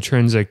so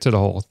intrinsic to the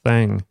whole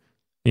thing.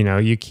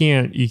 You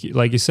can't,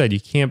 like you said, you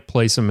can't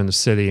place him in a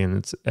city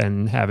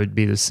and have it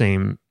be the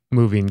same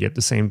movie and get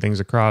the same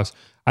things across.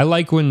 I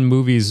like when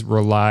movies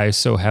rely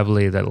so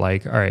heavily that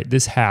like, all right,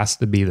 this has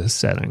to be the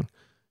setting.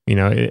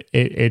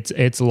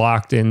 It's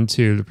locked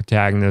into the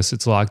protagonist,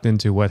 it's locked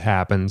into what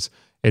happens,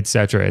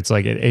 etc. It's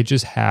like it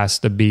just has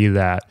to be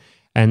that.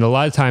 And a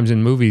lot of times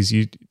in movies,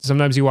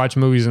 sometimes you watch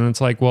movies and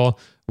it's like, well,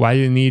 why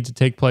did it need to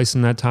take place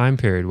in that time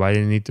period? Why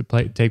did it need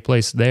to take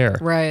place there?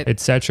 Right.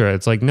 Etc.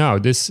 It's like, no,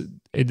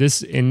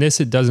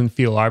 it doesn't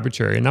feel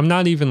arbitrary. And I'm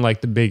not even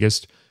like the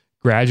biggest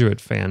Graduate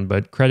fan,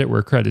 but credit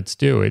where credit's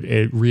due.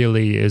 It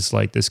really is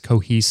like this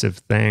cohesive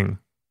thing.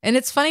 And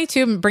it's funny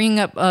too, bringing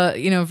up,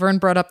 Vern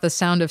brought up the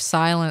sound of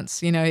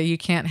silence. You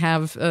can't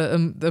have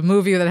a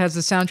movie that has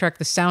the soundtrack,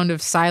 the sound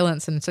of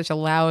silence, and such a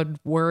loud,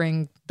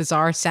 whirring,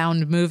 bizarre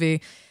sound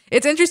movie.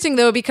 It's interesting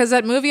though, because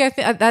that movie,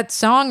 that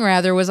song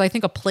rather, was I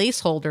think a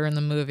placeholder in the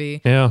movie.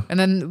 Yeah. And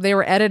then they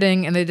were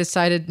editing and they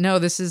decided, no,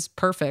 this is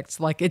perfect.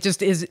 Like it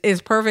just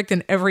is perfect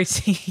in every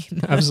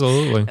scene.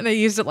 Absolutely. And they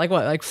used it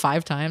like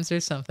 5 times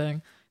or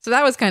something. So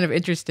that was kind of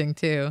interesting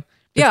too.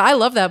 Yeah, I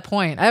love that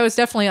point. I was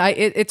definitely,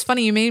 it's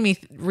funny, you made me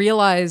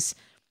realize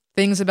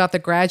things about The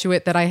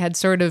Graduate that I had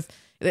sort of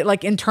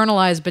like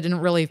internalized but didn't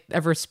really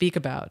ever speak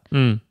about.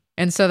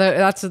 And so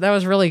that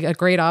was really a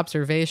great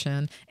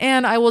observation.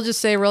 And I will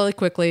just say really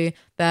quickly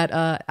that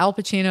Al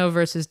Pacino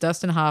versus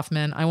Dustin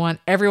Hoffman, I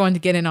want everyone to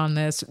get in on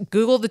this.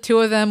 Google the two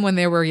of them when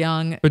they were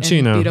young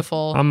Pacino. and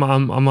beautiful. I'm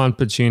on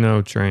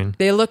Pacino train.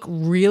 They look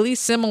really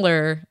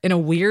similar in a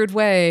weird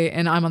way,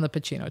 and I'm on the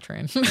Pacino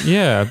train.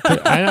 Yeah,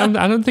 but I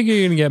don't think you're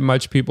going to get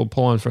much people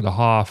pulling for the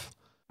Hoff.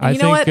 I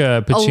think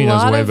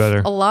Pacino's way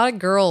better. A lot of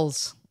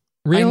girls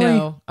Really? I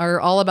know are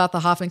all about the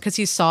Hoffman because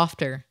he's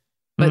softer,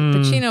 but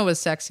Pacino was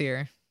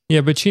sexier.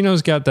 Yeah,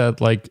 Pacino's got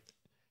that like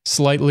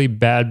slightly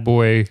bad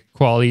boy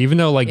quality, even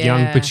though like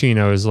young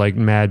Pacino is like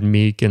mad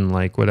meek and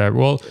like whatever.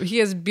 Well, he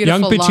has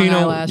beautiful long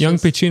eyelashes. Young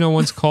Pacino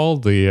once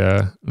called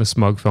the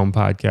Smug Film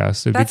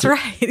Podcast. That's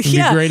right. It'd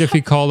be great if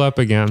he called up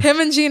again.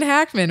 Him and Gene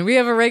Hackman. We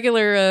have a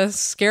regular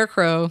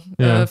Scarecrow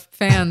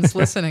fans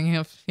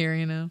listening here.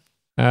 You know.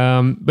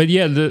 But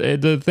yeah,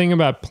 the thing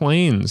about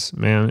planes,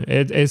 man,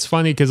 it's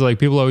funny because like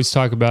people always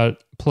talk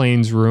about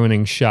planes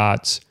ruining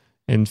shots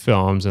in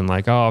films and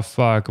like, oh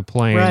fuck, a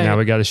plane, now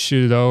we got to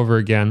shoot it over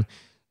again.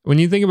 When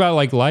you think about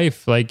like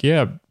life, like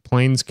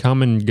planes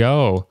come and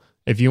go.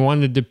 If you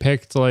want to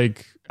depict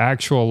like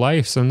actual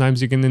life,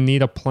 sometimes you're going to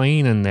need a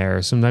plane in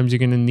there. Sometimes you're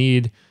going to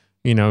need,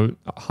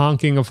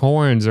 honking of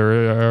horns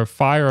or a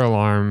fire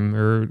alarm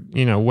or,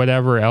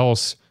 whatever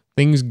else,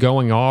 things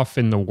going off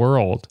in the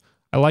world.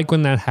 I like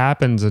when that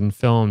happens in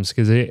films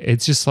because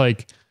it's just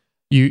like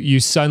you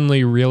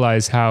suddenly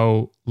realize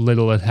how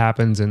little it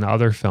happens in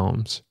other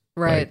films.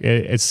 Right. Like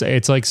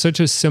it's like such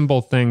a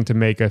simple thing to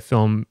make a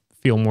film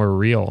feel more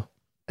real.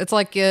 It's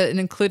like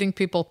including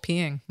people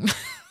peeing.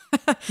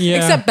 Yeah.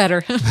 Except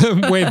better.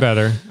 Way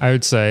better, I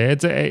would say.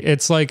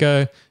 It's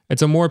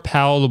a more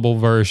palatable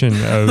version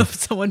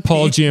of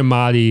Paul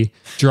Giamatti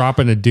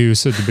dropping a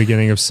deuce at the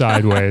beginning of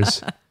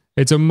Sideways.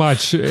 It's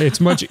much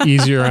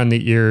easier on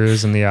the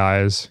ears and the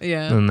eyes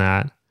than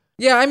that.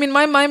 Yeah, I mean,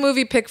 my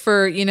movie pick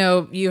for,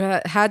 you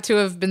had to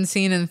have been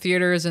seen in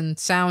theaters and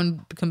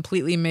sound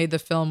completely made the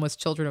film was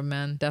Children of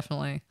Men,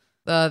 definitely.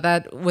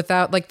 That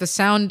without like the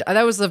sound,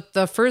 that was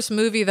the first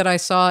movie that I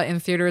saw in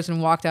theaters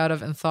and walked out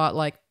of and thought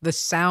like the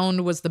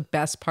sound was the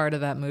best part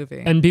of that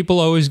movie. And people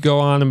always go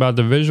on about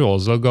the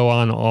visuals. They'll go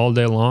on all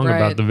day long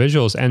about the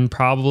visuals. And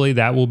probably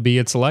that will be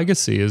its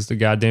legacy is the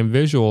goddamn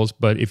visuals.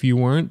 But if you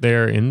weren't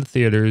there in the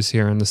theaters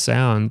hearing the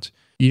sound,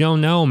 you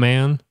don't know,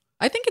 man.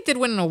 I think it did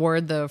win an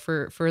award though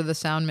for the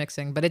sound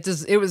mixing, but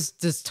it was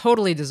just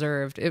totally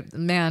deserved.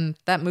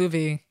 That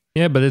movie.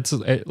 Yeah, but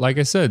like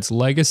I said, its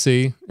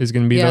legacy is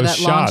going to be those that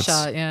shots.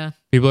 Long shot, yeah.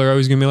 People are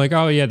always going to be like,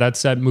 "Oh yeah,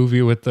 that's that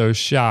movie with those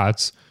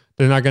shots."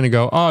 They're not going to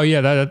go, "Oh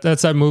yeah,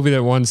 that's that movie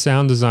that won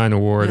sound design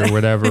award or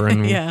whatever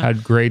and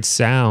had great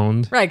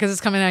sound." Right, because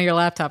it's coming out of your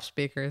laptop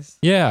speakers.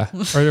 Yeah,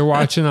 or they're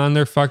watching on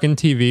their fucking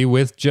TV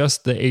with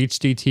just the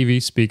HD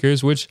TV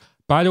speakers, which,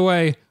 by the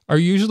way, are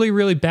usually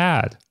really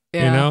bad.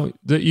 Yeah.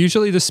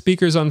 Usually the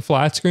speakers on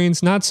flat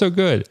screens, not so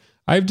good.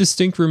 I have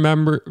distinct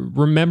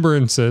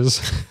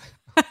remembrances.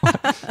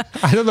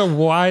 I don't know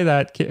why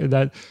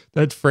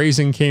that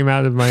phrasing came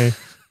out of my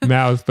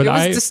mouth, but it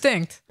was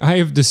distinct. I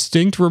have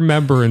distinct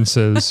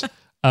remembrances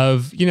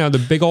of,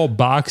 the big old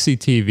boxy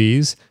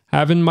TVs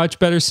having much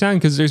better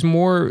sound because there's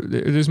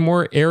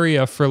more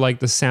area for like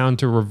the sound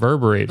to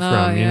reverberate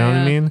from, you know what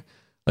I mean?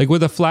 Like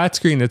with a flat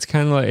screen, it's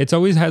kind of like, it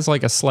always has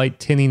like a slight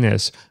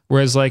tinniness.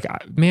 Whereas like,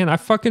 man, I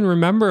fucking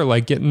remember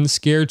like getting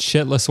scared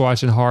shitless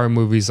watching horror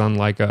movies on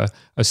like a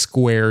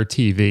square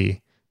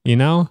TV,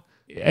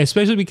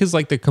 especially because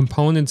like the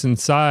components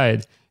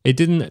inside, it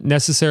didn't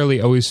necessarily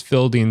always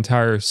fill the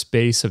entire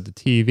space of the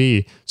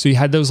TV. So you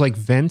had those like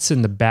vents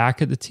in the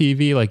back of the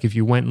TV. Like if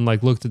you went and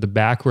like looked at the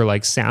back where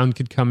like sound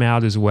could come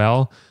out as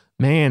well,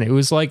 man, it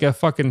was like a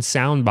fucking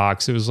sound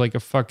box. It was like a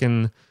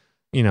fucking,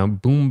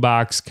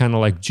 boombox, kind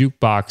of like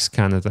jukebox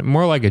kind of thing.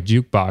 More like a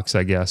jukebox,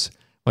 I guess.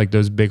 Like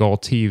those big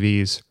old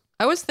TVs.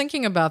 I was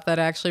thinking about that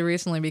actually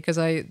recently because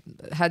I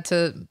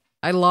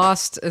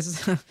lost,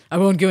 I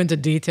won't go into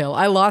detail.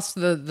 I lost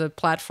the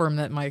platform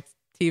that my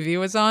TV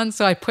was on.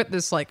 So I put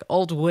this like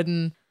old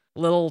wooden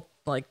little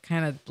like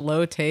kind of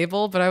low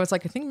table, but I was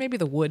like, I think maybe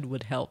the wood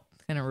would help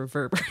kind of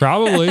reverberate.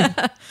 Probably.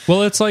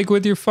 Well, it's like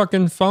with your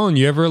fucking phone.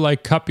 You ever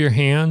like cup your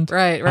hand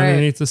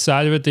underneath the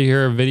side of it to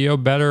hear a video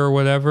better or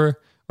whatever?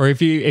 Or if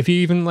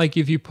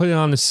you put it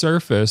on the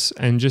surface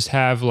and just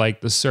have like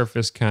the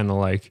surface kind of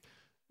like,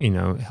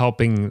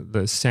 helping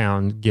the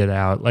sound get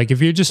out. Like if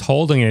you're just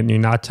holding it and you're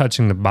not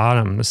touching the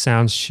bottom, the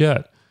sound's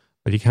shit.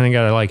 But you kind of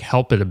got to like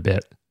help it a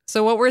bit.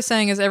 So what we're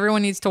saying is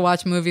everyone needs to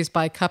watch movies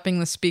by cupping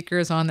the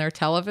speakers on their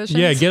television.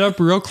 Yeah, get up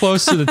real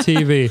close to the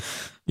TV.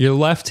 Your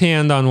left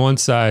hand on one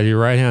side, your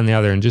right hand on the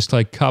other, and just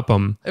like cup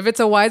them. If it's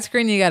a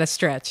widescreen, you got to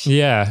stretch.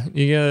 Yeah,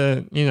 you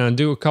got to,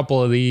 do a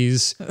couple of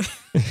these.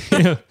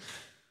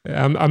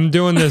 I'm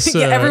doing this.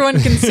 Everyone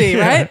can see,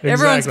 right? Exactly.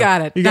 Everyone's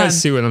got it. You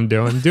guys see what I'm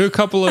doing. Do a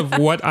couple of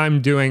what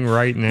I'm doing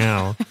right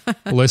now,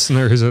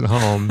 listeners at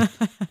home,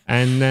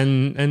 and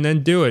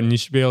then do it, and you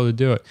should be able to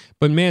do it.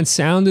 But man,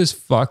 sound is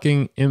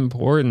fucking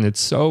important. It's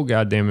so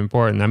goddamn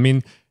important. I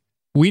mean,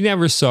 we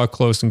never saw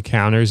Close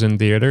Encounters in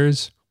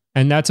theaters,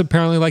 and that's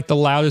apparently like the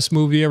loudest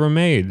movie ever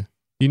made.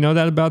 You know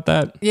that about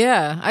that?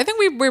 Yeah, I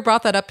think we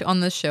brought that up on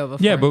this show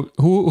before. Yeah, but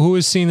who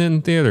has seen it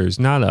in theaters?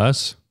 Not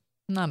us.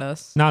 Not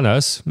us. Not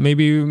us.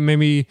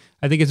 Maybe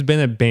I think it's been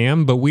at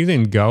BAM, but we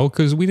didn't go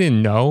because we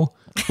didn't know.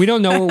 We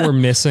don't know what we're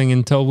missing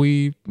until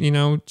we,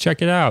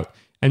 check it out.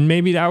 And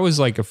maybe that was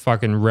like a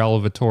fucking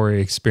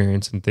revelatory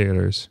experience in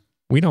theaters.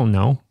 We don't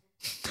know.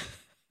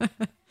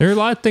 There are a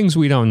lot of things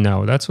we don't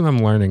know. That's what I'm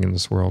learning in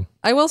this world.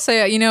 I will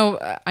say,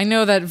 I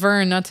know that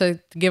Vern, not to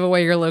give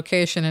away your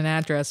location and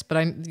address,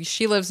 but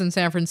she lives in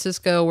San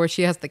Francisco where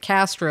she has the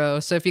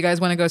Castro. So if you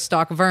guys want to go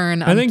stalk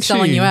Vern, I'm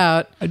selling you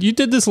out. You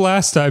did this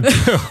last time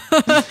too.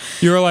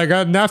 You were like,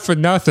 not for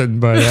nothing,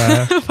 but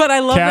but I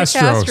love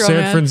Castro, the Castro, San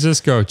man.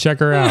 Francisco. Check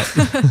her out.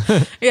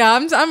 Yeah,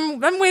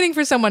 I'm waiting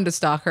for someone to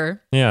stalk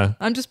her. Yeah,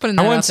 I'm just putting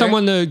that I want out there.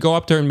 someone to go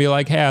up to her and be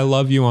like, "Hey, I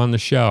love you on the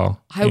show."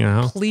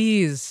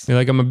 Please. You're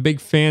like, I'm a big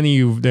fan of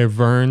you there,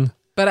 Vern.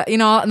 But,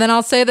 and then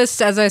I'll say this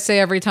as I say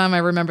every time I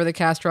remember the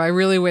Castro. I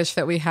really wish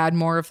that we had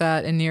more of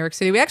that in New York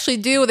City. We actually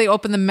do. They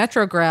opened the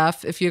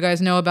Metrograph, if you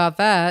guys know about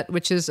that,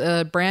 which is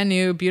a brand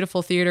new,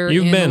 beautiful theater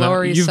in the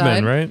Lower East Side. You've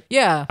been, right?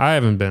 Yeah. I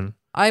haven't been.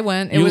 I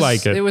went. You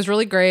like it. It was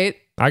really great.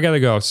 I got to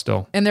go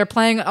still. And they're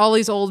playing all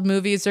these old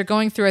movies. They're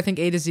going through, I think,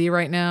 A to Z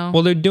right now.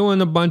 Well, they're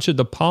doing a bunch of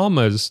De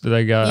Palmas that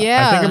I got.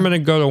 Yeah. I think I'm going to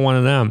go to one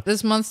of them.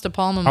 This month's De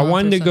Palma month. I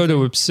wanted or to go to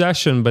something.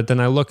 Obsession, but then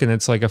I look and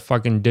it's like a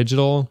fucking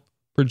digital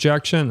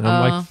projection. And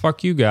I'm like,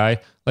 fuck you, guy.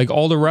 Like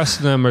all the rest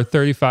of them are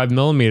 35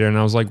 millimeter. And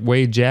I was like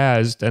way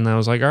jazzed. And I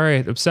was like, all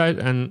right, Obsession.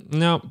 And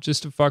no,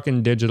 just a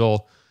fucking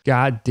digital.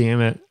 God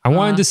damn it. I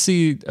wanted to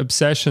see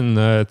Obsession,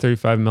 the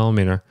 35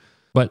 millimeter.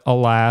 But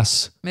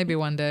alas. Maybe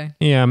one day.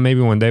 Yeah,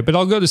 maybe one day. But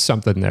I'll go to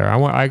something there.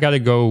 I got to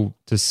go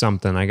to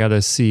something. I got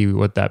to see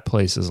what that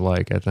place is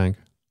like, I think.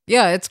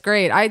 Yeah, it's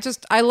great.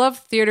 I love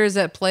theaters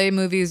that play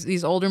movies,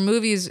 these older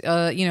movies,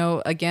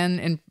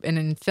 again,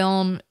 in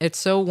film. It's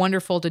so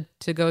wonderful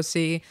to go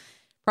see.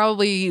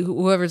 Probably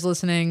whoever's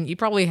listening, you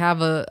probably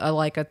have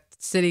a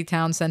city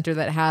town center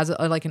that has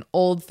like an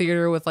old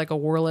theater with like a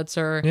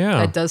Wurlitzer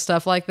that does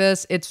stuff like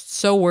this. It's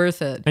so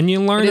worth it. And you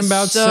learn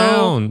about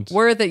sound.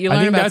 Worth it. You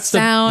learn about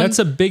sound. That's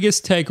the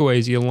biggest takeaway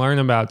is you learn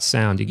about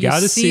sound. You got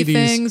to see these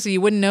things you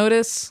wouldn't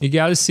notice. You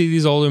got to see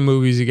these older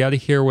movies. You got to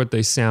hear what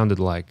they sounded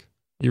like.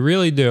 You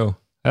really do.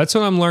 That's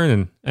what I'm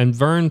learning. And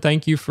Vern,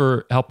 thank you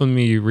for helping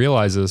me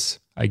realize this,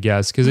 I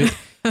guess. Because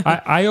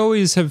I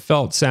always have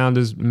felt sound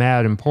is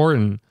mad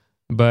important.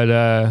 But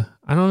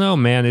I don't know,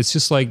 man. It's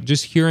just like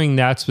just hearing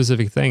that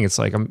specific thing. It's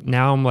like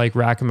I'm like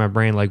racking my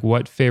brain, like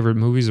what favorite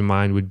movies of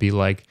mine would be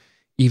like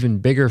even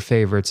bigger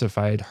favorites if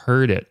I had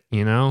heard it,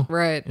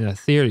 Right. in a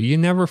theater. You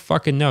never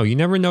fucking know. You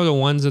never know the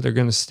ones that are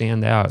going to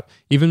stand out.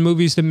 Even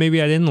movies that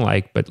maybe I didn't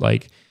like, but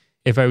like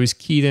if I was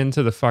keyed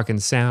into the fucking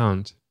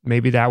sound,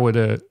 maybe that would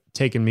have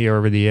taken me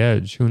over the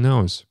edge. Who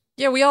knows?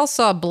 Yeah, we all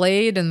saw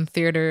Blade in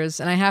theaters,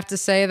 and I have to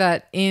say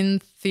that in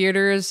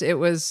theaters, it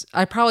was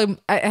had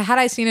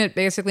I seen it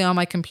basically on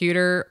my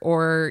computer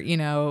or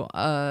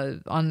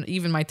on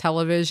even my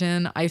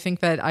television, I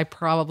think that I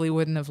probably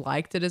wouldn't have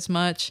liked it as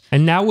much.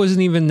 And that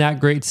wasn't even that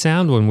great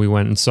sound when we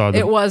went and saw it.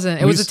 It wasn't.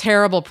 It was a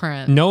terrible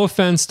print. No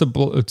offense to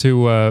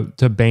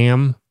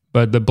BAM,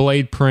 but the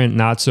Blade print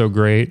not so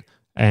great,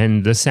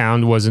 and the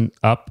sound wasn't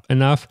up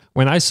enough.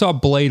 When I saw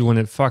Blade when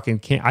it fucking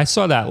came, I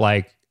saw that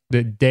like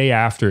the day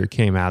after it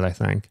came out, I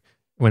think,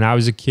 when I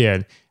was a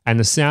kid, and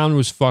the sound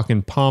was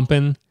fucking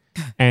pumping,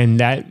 and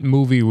that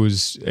movie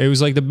was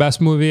like the best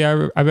movie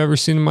I've ever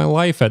seen in my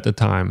life at the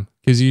time.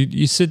 Because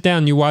you sit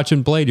down, you're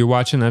watching Blade, you're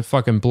watching that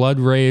fucking blood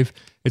rave,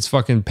 it's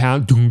fucking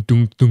pound,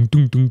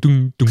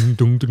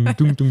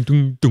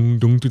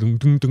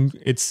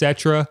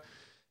 etc.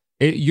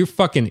 You're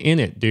fucking in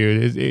it,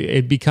 dude.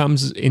 It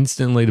becomes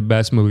instantly the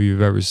best movie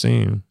you've ever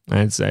seen.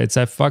 And it's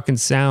that fucking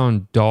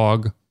sound,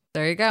 dog.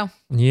 There you go.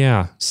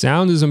 Yeah,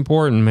 sound is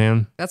important,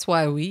 man. That's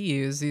why we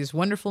use these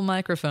wonderful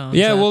microphones.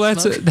 Yeah, well,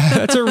 that's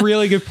a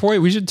really good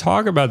point. We should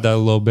talk about that a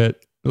little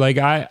bit. Like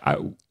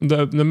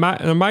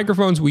the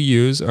microphones we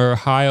use are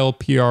Heil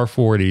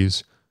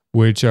PR40s,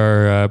 which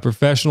are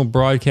professional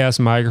broadcast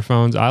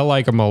microphones. I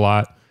like them a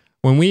lot.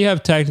 When we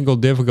have technical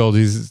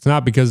difficulties, it's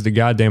not because of the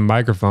goddamn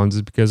microphones.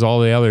 It's because all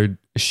the other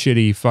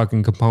shitty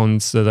fucking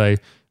components that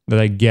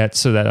I get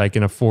so that I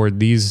can afford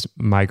these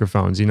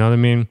microphones. You know what I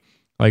mean?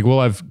 Like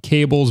we'll have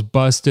cables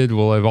busted,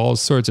 we'll have all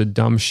sorts of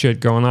dumb shit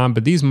going on,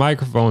 but these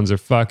microphones are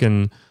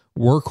fucking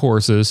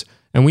workhorses,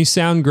 and we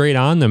sound great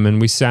on them,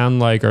 and we sound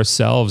like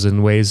ourselves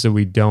in ways that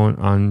we don't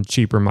on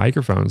cheaper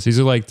microphones. These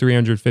are like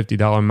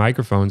 $350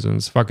 microphones, and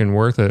it's fucking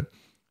worth it.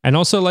 And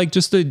also like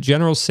just the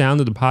general sound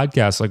of the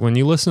podcast. Like when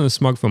you listen to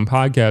Smug Film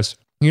Podcast,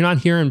 you're not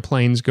hearing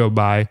planes go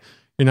by,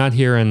 you're not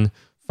hearing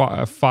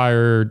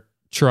fire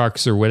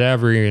trucks or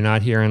whatever, you're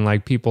not hearing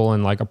like people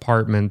in like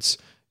apartments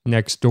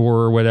next door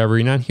or whatever.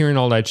 You're not hearing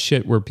all that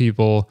shit where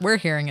people... We're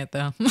hearing it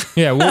though.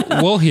 Yeah,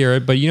 we'll hear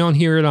it, but you don't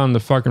hear it on the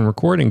fucking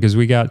recording because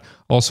we got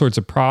all sorts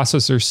of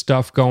processor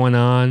stuff going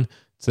on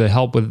to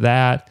help with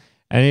that.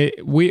 And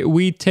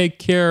we take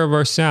care of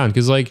our sound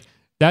because like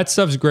that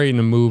stuff's great in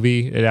a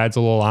movie. It adds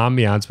a little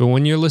ambiance, but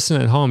when you're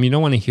listening at home, you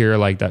don't want to hear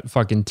like that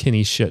fucking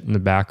tinny shit in the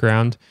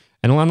background.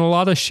 And on a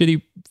lot of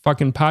shitty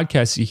fucking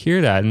podcasts, you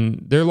hear that.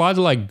 And there are a lot of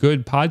like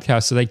good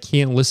podcasts that I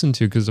can't listen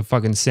to because the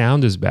fucking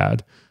sound is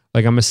bad.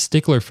 Like I'm a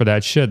stickler for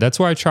that shit. That's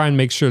why I try and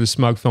make sure the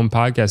Smug Film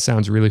podcast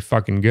sounds really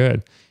fucking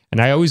good. And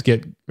I always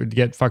get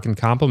fucking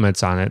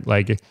compliments on it.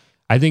 Like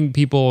I think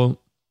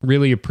people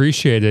really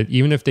appreciate it,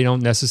 even if they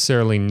don't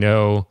necessarily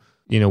know,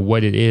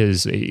 what it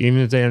is,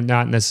 even if they're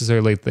not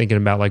necessarily thinking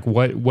about like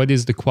what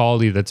is the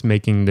quality that's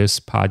making this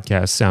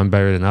podcast sound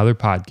better than other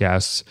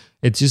podcasts.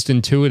 It's just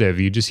intuitive.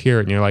 You just hear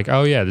it and you're like,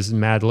 oh yeah, this is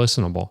mad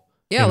listenable.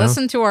 Yeah,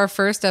 listen to our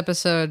first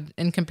episode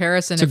in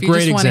comparison It's if a you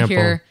great just want to example.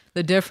 hear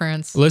the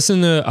difference.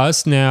 Listen to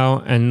us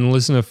now and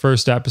listen to the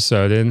first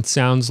episode, and it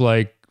sounds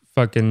like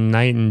fucking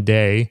night and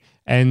day.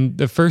 And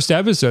the first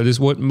episode is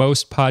what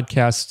most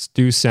podcasts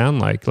do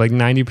sound like. Like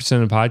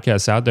 90% of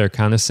podcasts out there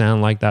kind of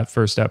sound like that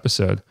first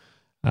episode.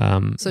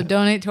 So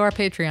donate to our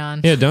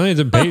Patreon. Yeah, donate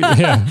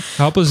to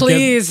help us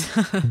Please.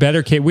 get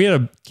better cable. We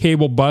had a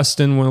cable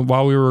bust in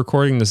while we were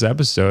recording this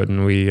episode,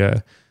 and we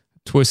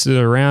twisted it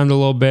around a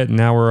little bit. And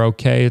now we're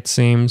okay, it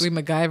seems. We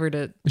MacGyvered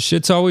it.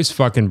 Shit's always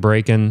fucking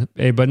breaking,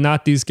 but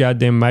not these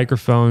goddamn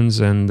microphones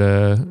and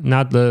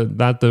not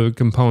the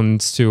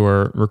components to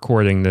our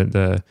recording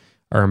that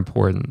are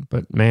important.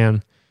 But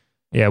man,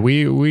 yeah,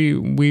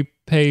 we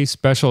pay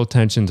special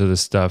attention to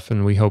this stuff,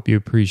 and we hope you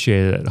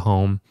appreciate it at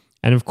home.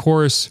 And of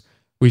course,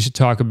 we should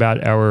talk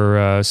about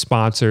our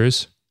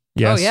sponsors.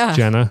 Yes, Oh, yeah.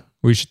 Jenna.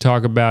 We should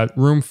talk about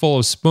Roomful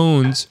of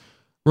Spoons.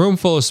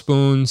 Roomful of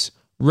Spoons,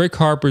 Rick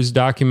Harper's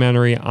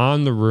documentary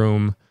On the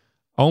Room.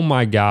 Oh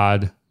my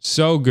God,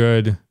 so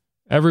good.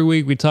 Every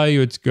week we tell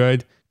you it's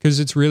good because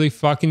it's really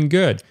fucking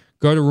good.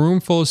 Go to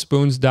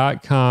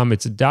roomfulofspoons.com.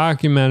 It's a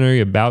documentary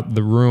about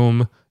The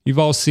Room. You've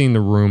all seen The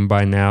Room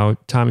by now.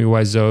 Tommy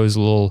Wiseau's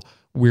little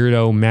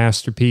weirdo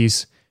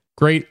masterpiece.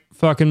 Great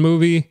fucking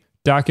movie.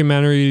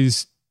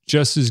 Documentaries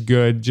just as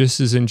good,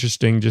 just as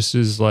interesting, just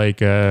as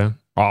like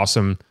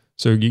awesome.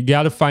 So you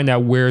got to find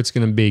out where it's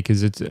going to be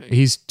because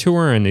he's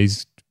touring.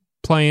 He's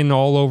playing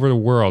all over the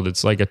world.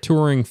 It's like a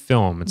touring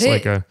film. It's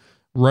like a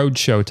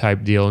roadshow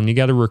type deal, and you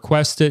got to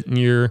request it in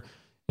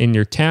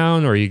your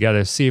town, or you got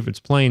to see if it's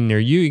playing near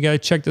you. You got to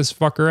check this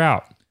fucker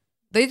out.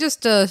 They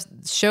just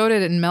showed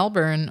it in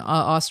Melbourne,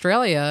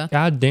 Australia.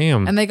 God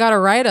damn. And they got a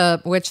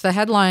write-up, which the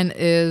headline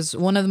is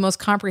one of the most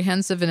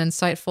comprehensive and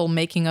insightful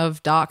making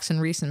of docs in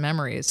recent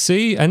memories.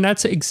 See, and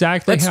that's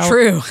exactly That's how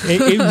true.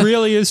 it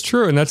really is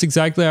true, and that's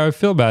exactly how I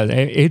feel about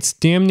it. It's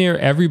damn near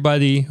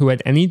everybody who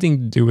had anything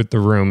to do with The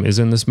Room is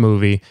in this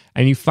movie,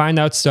 and you find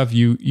out stuff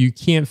you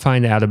can't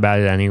find out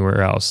about it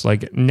anywhere else.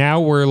 Like now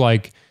we're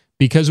like,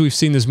 because we've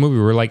seen this movie,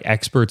 we're like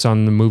experts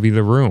on the movie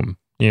The Room,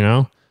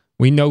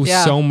 We know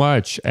so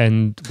much,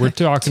 and we're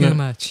talking Too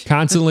much.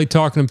 constantly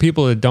talking to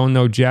people that don't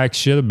know jack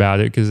shit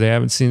about it because they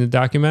haven't seen the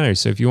documentary.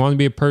 So if you want to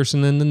be a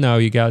person in the know,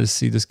 you got to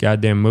see this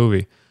goddamn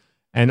movie.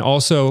 And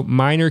also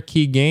Minor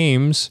Key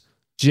Games,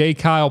 J.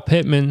 Kyle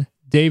Pittman,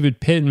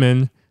 David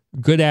Pittman,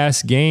 good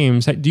ass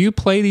games. Do you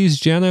play these,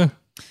 Jenna?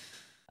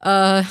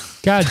 God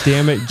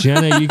damn it,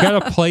 Jenna! You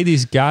got to play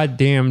these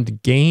goddamnn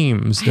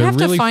games. They're I have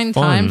really to find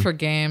fun. time for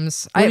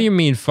games. What do you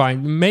mean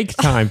find? Make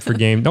time for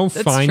game. Don't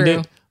That's find true.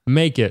 it.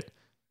 Make it.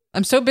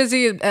 I'm so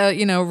busy,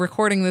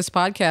 recording this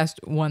podcast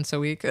once a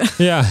week.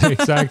 Yeah,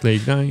 exactly.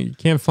 You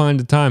can't find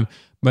the time.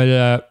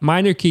 But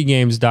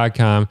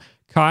minorkeygames.com,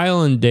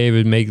 Kyle and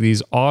David make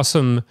these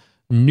awesome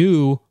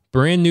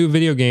brand new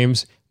video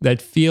games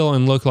that feel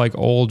and look like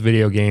old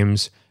video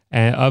games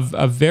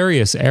of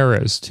various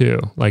eras too.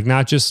 Like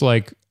not just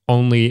like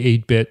only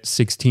 8-bit,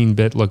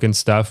 16-bit looking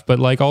stuff, but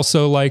like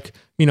also like,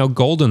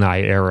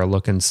 GoldenEye era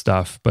looking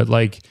stuff, but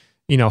like,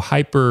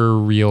 hyper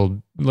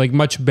real, like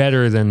much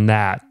better than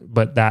that,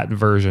 but that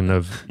version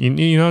of,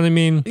 you know what I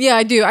mean? Yeah,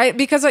 I do.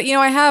 Because I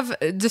have,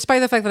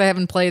 despite the fact that I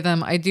haven't played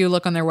them, I do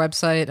look on their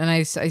website and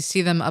I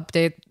see them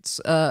updates.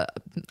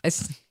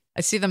 I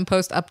see them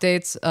post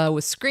updates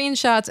with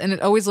screenshots, and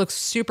it always looks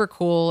super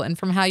cool. And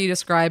from how you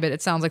describe it,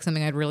 it sounds like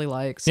something I'd really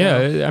like. So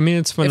Yeah, I mean,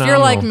 it's phenomenal. if you're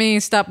like me,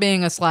 stop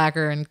being a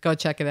slacker and go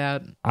check it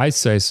out. I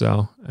say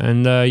so.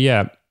 And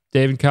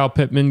David Kyle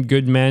Pittman,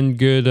 good men,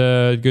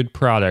 good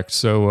product.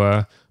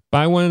 So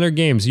buy one of their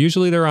games.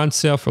 Usually they're on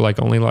sale for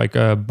only like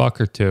 $1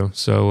 or $2.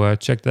 So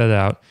check that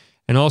out.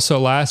 And also,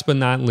 last but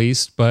not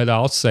least, but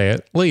I'll say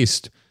it,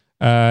 least,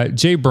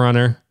 Jay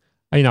Brunner.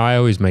 I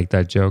always make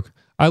that joke.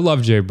 I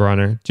love Jay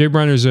Brunner. Jay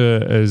Brunner is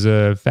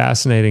a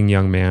fascinating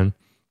young man.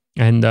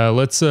 And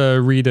let's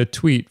read a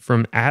tweet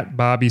from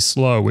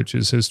 @BobbySlow, which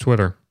is his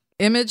Twitter.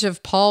 Image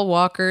of Paul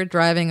Walker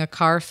driving a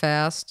car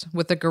fast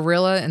with the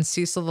gorilla and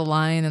Cecil the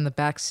lion in the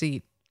back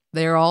seat.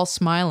 They are all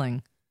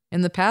smiling.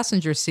 In the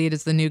passenger seat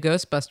is the new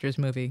Ghostbusters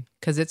movie,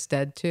 because it's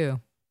dead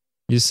too.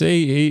 You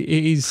see,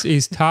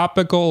 he's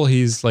topical.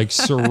 He's like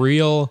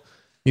surreal.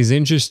 He's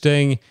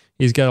interesting.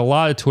 He's got a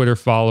lot of Twitter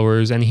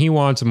followers, and he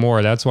wants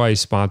more. That's why he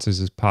sponsors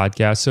his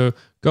podcast. So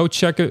go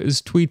check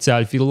his tweets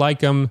out. If you like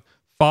him,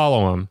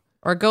 follow him.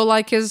 Or go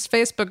like his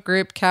Facebook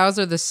group, Cows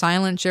Are the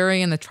Silent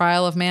Jury in the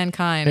Trial of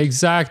Mankind.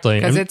 Exactly.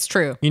 Because And it's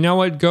true. you know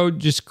what? Go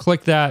just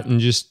click that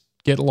and just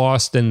get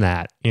lost in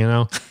that,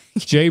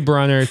 Jay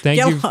Brunner, thank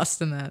you. Get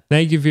lost in that.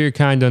 Thank you for your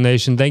kind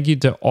donation. Thank you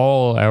to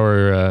all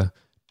our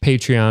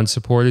Patreon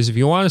supporters. If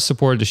you want to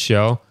support the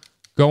show,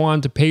 go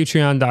on to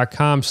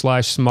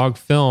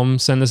patreon.com/smugfilm.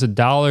 Send us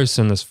 $1,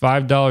 send us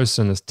 $5,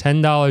 send us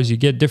 $10. You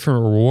get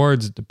different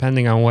rewards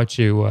depending on what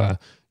you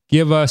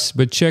give us,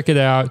 but check it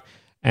out.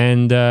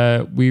 And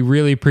we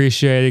really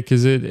appreciate it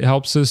because it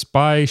helps us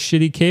buy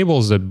shitty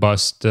cables that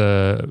bust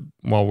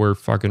while we're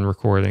fucking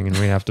recording and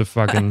we have to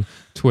fucking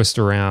twist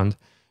around.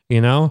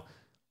 You know,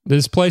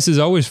 this place is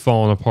always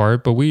falling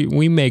apart, but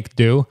we make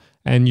do.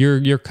 And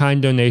your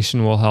kind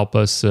donation will help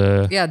us.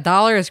 Yeah,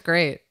 $1 is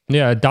great.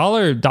 Yeah,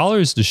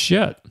 $1 is the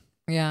shit.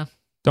 Yeah.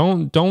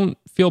 Don't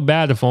feel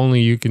bad if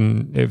only you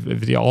can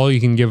if all you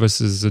can give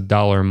us is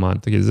 $1 a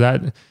month, because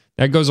that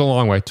goes a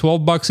long way.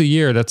 $12 a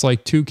year, that's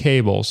like 2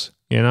 cables,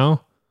 you know?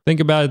 Think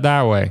about it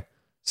that way.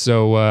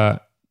 So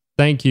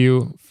thank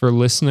you for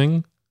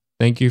listening.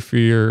 Thank you for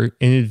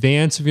in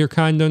advance of your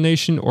kind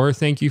donation, or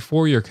thank you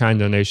for your kind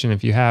donation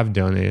if you have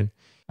donated.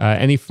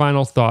 Any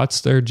final thoughts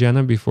there,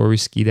 Jenna, before we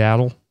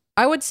skedaddle?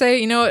 I would say,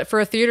 you know,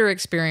 for a theater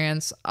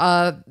experience,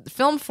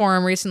 Film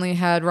Forum recently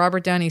had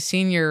Robert Downey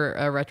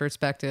Sr.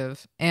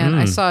 Retrospective, and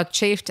I saw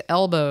Chafed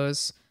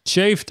Elbows.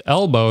 Chafed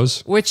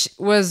Elbows? Which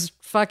was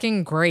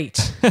fucking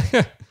great.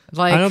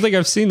 I don't think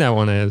I've seen that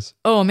one as.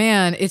 Oh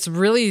man, it's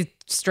really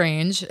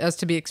strange, as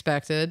to be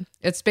expected.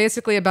 It's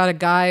basically about a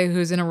guy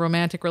who's in a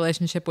romantic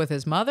relationship with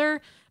his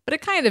mother, but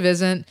it kind of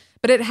isn't.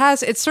 But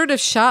it's sort of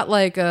shot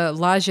like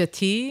La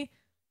Jetée.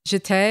 You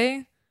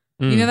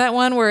know that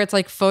one where it's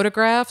like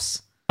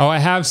photographs? Oh, I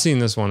have seen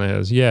this one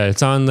as. Yeah,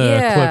 it's on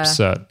the clip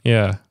set.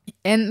 Yeah.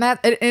 And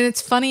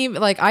it's funny,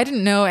 like I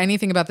didn't know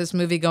anything about this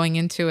movie going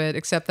into it,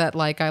 except that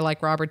like I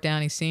like Robert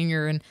Downey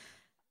Sr. and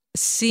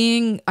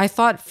I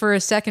thought for a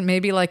second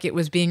maybe like it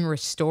was being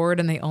restored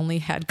and they only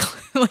had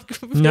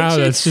like no,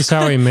 that's just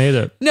how he made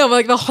it. No, but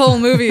like the whole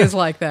movie is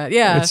like that.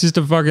 Yeah, it's just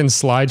a fucking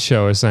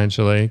slideshow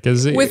essentially,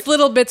 with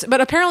little bits. But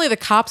apparently the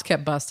cops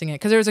kept busting it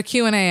because there was a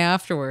Q&A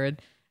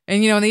afterward,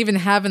 and you know, and they even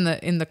have in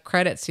the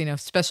credits, you know,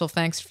 special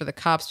thanks for the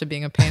cops for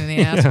being a pain in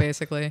the ass,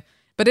 basically.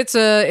 But it's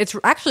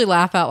actually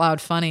laugh out loud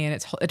funny,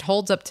 and it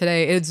holds up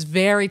today. It's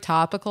very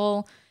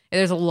topical.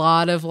 There's a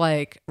lot of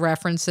like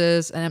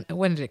references. And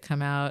when did it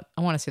come out?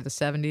 I want to say the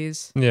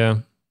 70s. Yeah.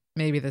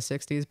 Maybe the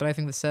 60s, but I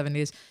think the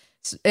 70s.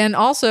 And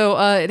also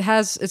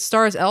it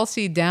stars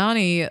Elsie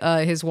Downey,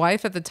 his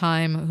wife at the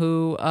time,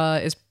 who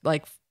is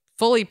like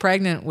fully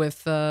pregnant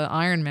with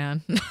Iron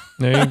Man.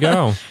 There you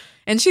go.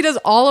 And she does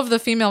all of the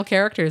female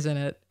characters in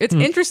it. It's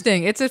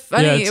interesting. It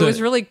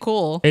was really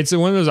cool. It's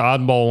one of those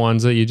oddball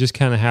ones that you just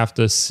kind of have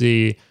to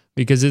see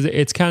because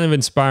it's kind of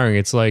inspiring.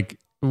 It's like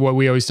what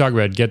we always talk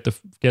about: get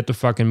the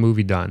fucking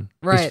movie done.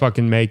 Right. Just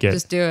fucking make it.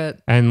 Just do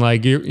it. And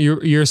like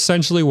you're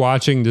essentially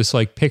watching just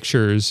like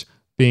pictures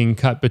being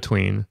cut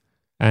between,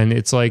 and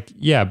it's like,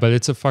 yeah, but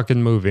it's a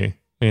fucking movie.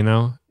 You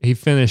know, he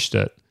finished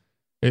it.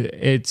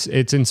 It's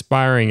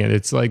inspiring, and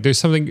it's like there's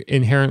something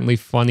inherently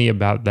funny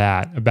about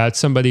that, about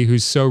somebody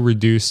who's so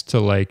reduced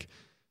to like,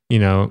 you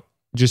know,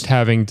 just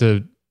having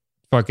to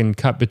fucking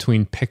cut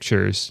between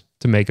pictures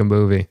to make a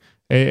movie.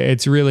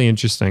 It's really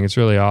interesting. It's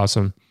really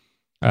awesome.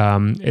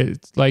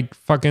 It's like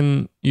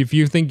fucking, if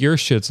you think your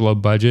shit's low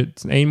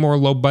budget, it ain't more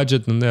low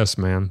budget than this,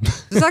 man.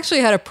 This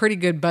actually had a pretty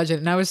good budget,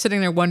 and I was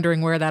sitting there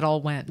wondering where that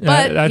all went.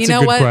 But that's you know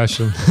a good what?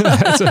 question.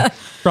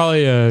 That's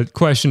probably a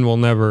question we'll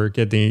never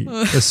get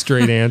a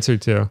straight answer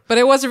to. But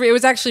it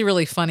was actually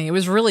really funny. It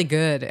was really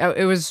good.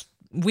 It was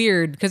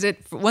weird because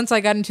once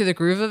I got into the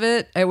groove of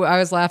it, I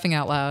was laughing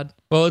out loud.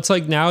 Well, it's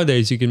like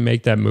nowadays you can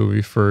make that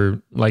movie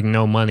for like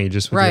no money,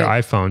 just with your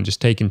iPhone,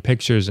 just taking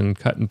pictures and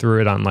cutting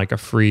through it on like a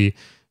free,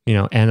 you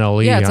know,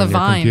 NLE it's on a your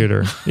Vine.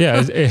 computer.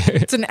 Yeah,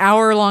 it's an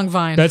hour-long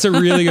Vine. That's a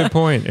really good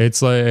point. It's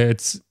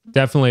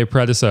definitely a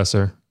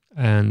predecessor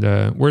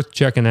and worth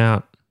checking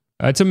out.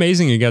 It's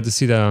amazing you got to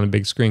see that on a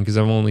big screen because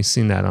I've only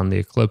seen that on the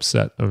Eclipse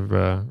set of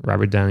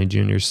Robert Downey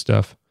Jr.'s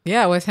stuff.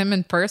 Yeah, with him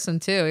in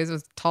person too. He's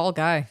a tall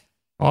guy.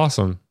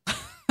 Awesome.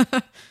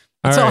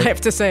 That's all I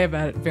have to say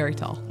about it. Very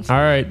tall. All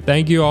right.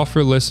 Thank you all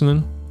for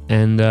listening,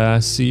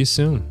 and see you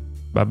soon.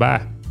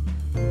 Bye-bye.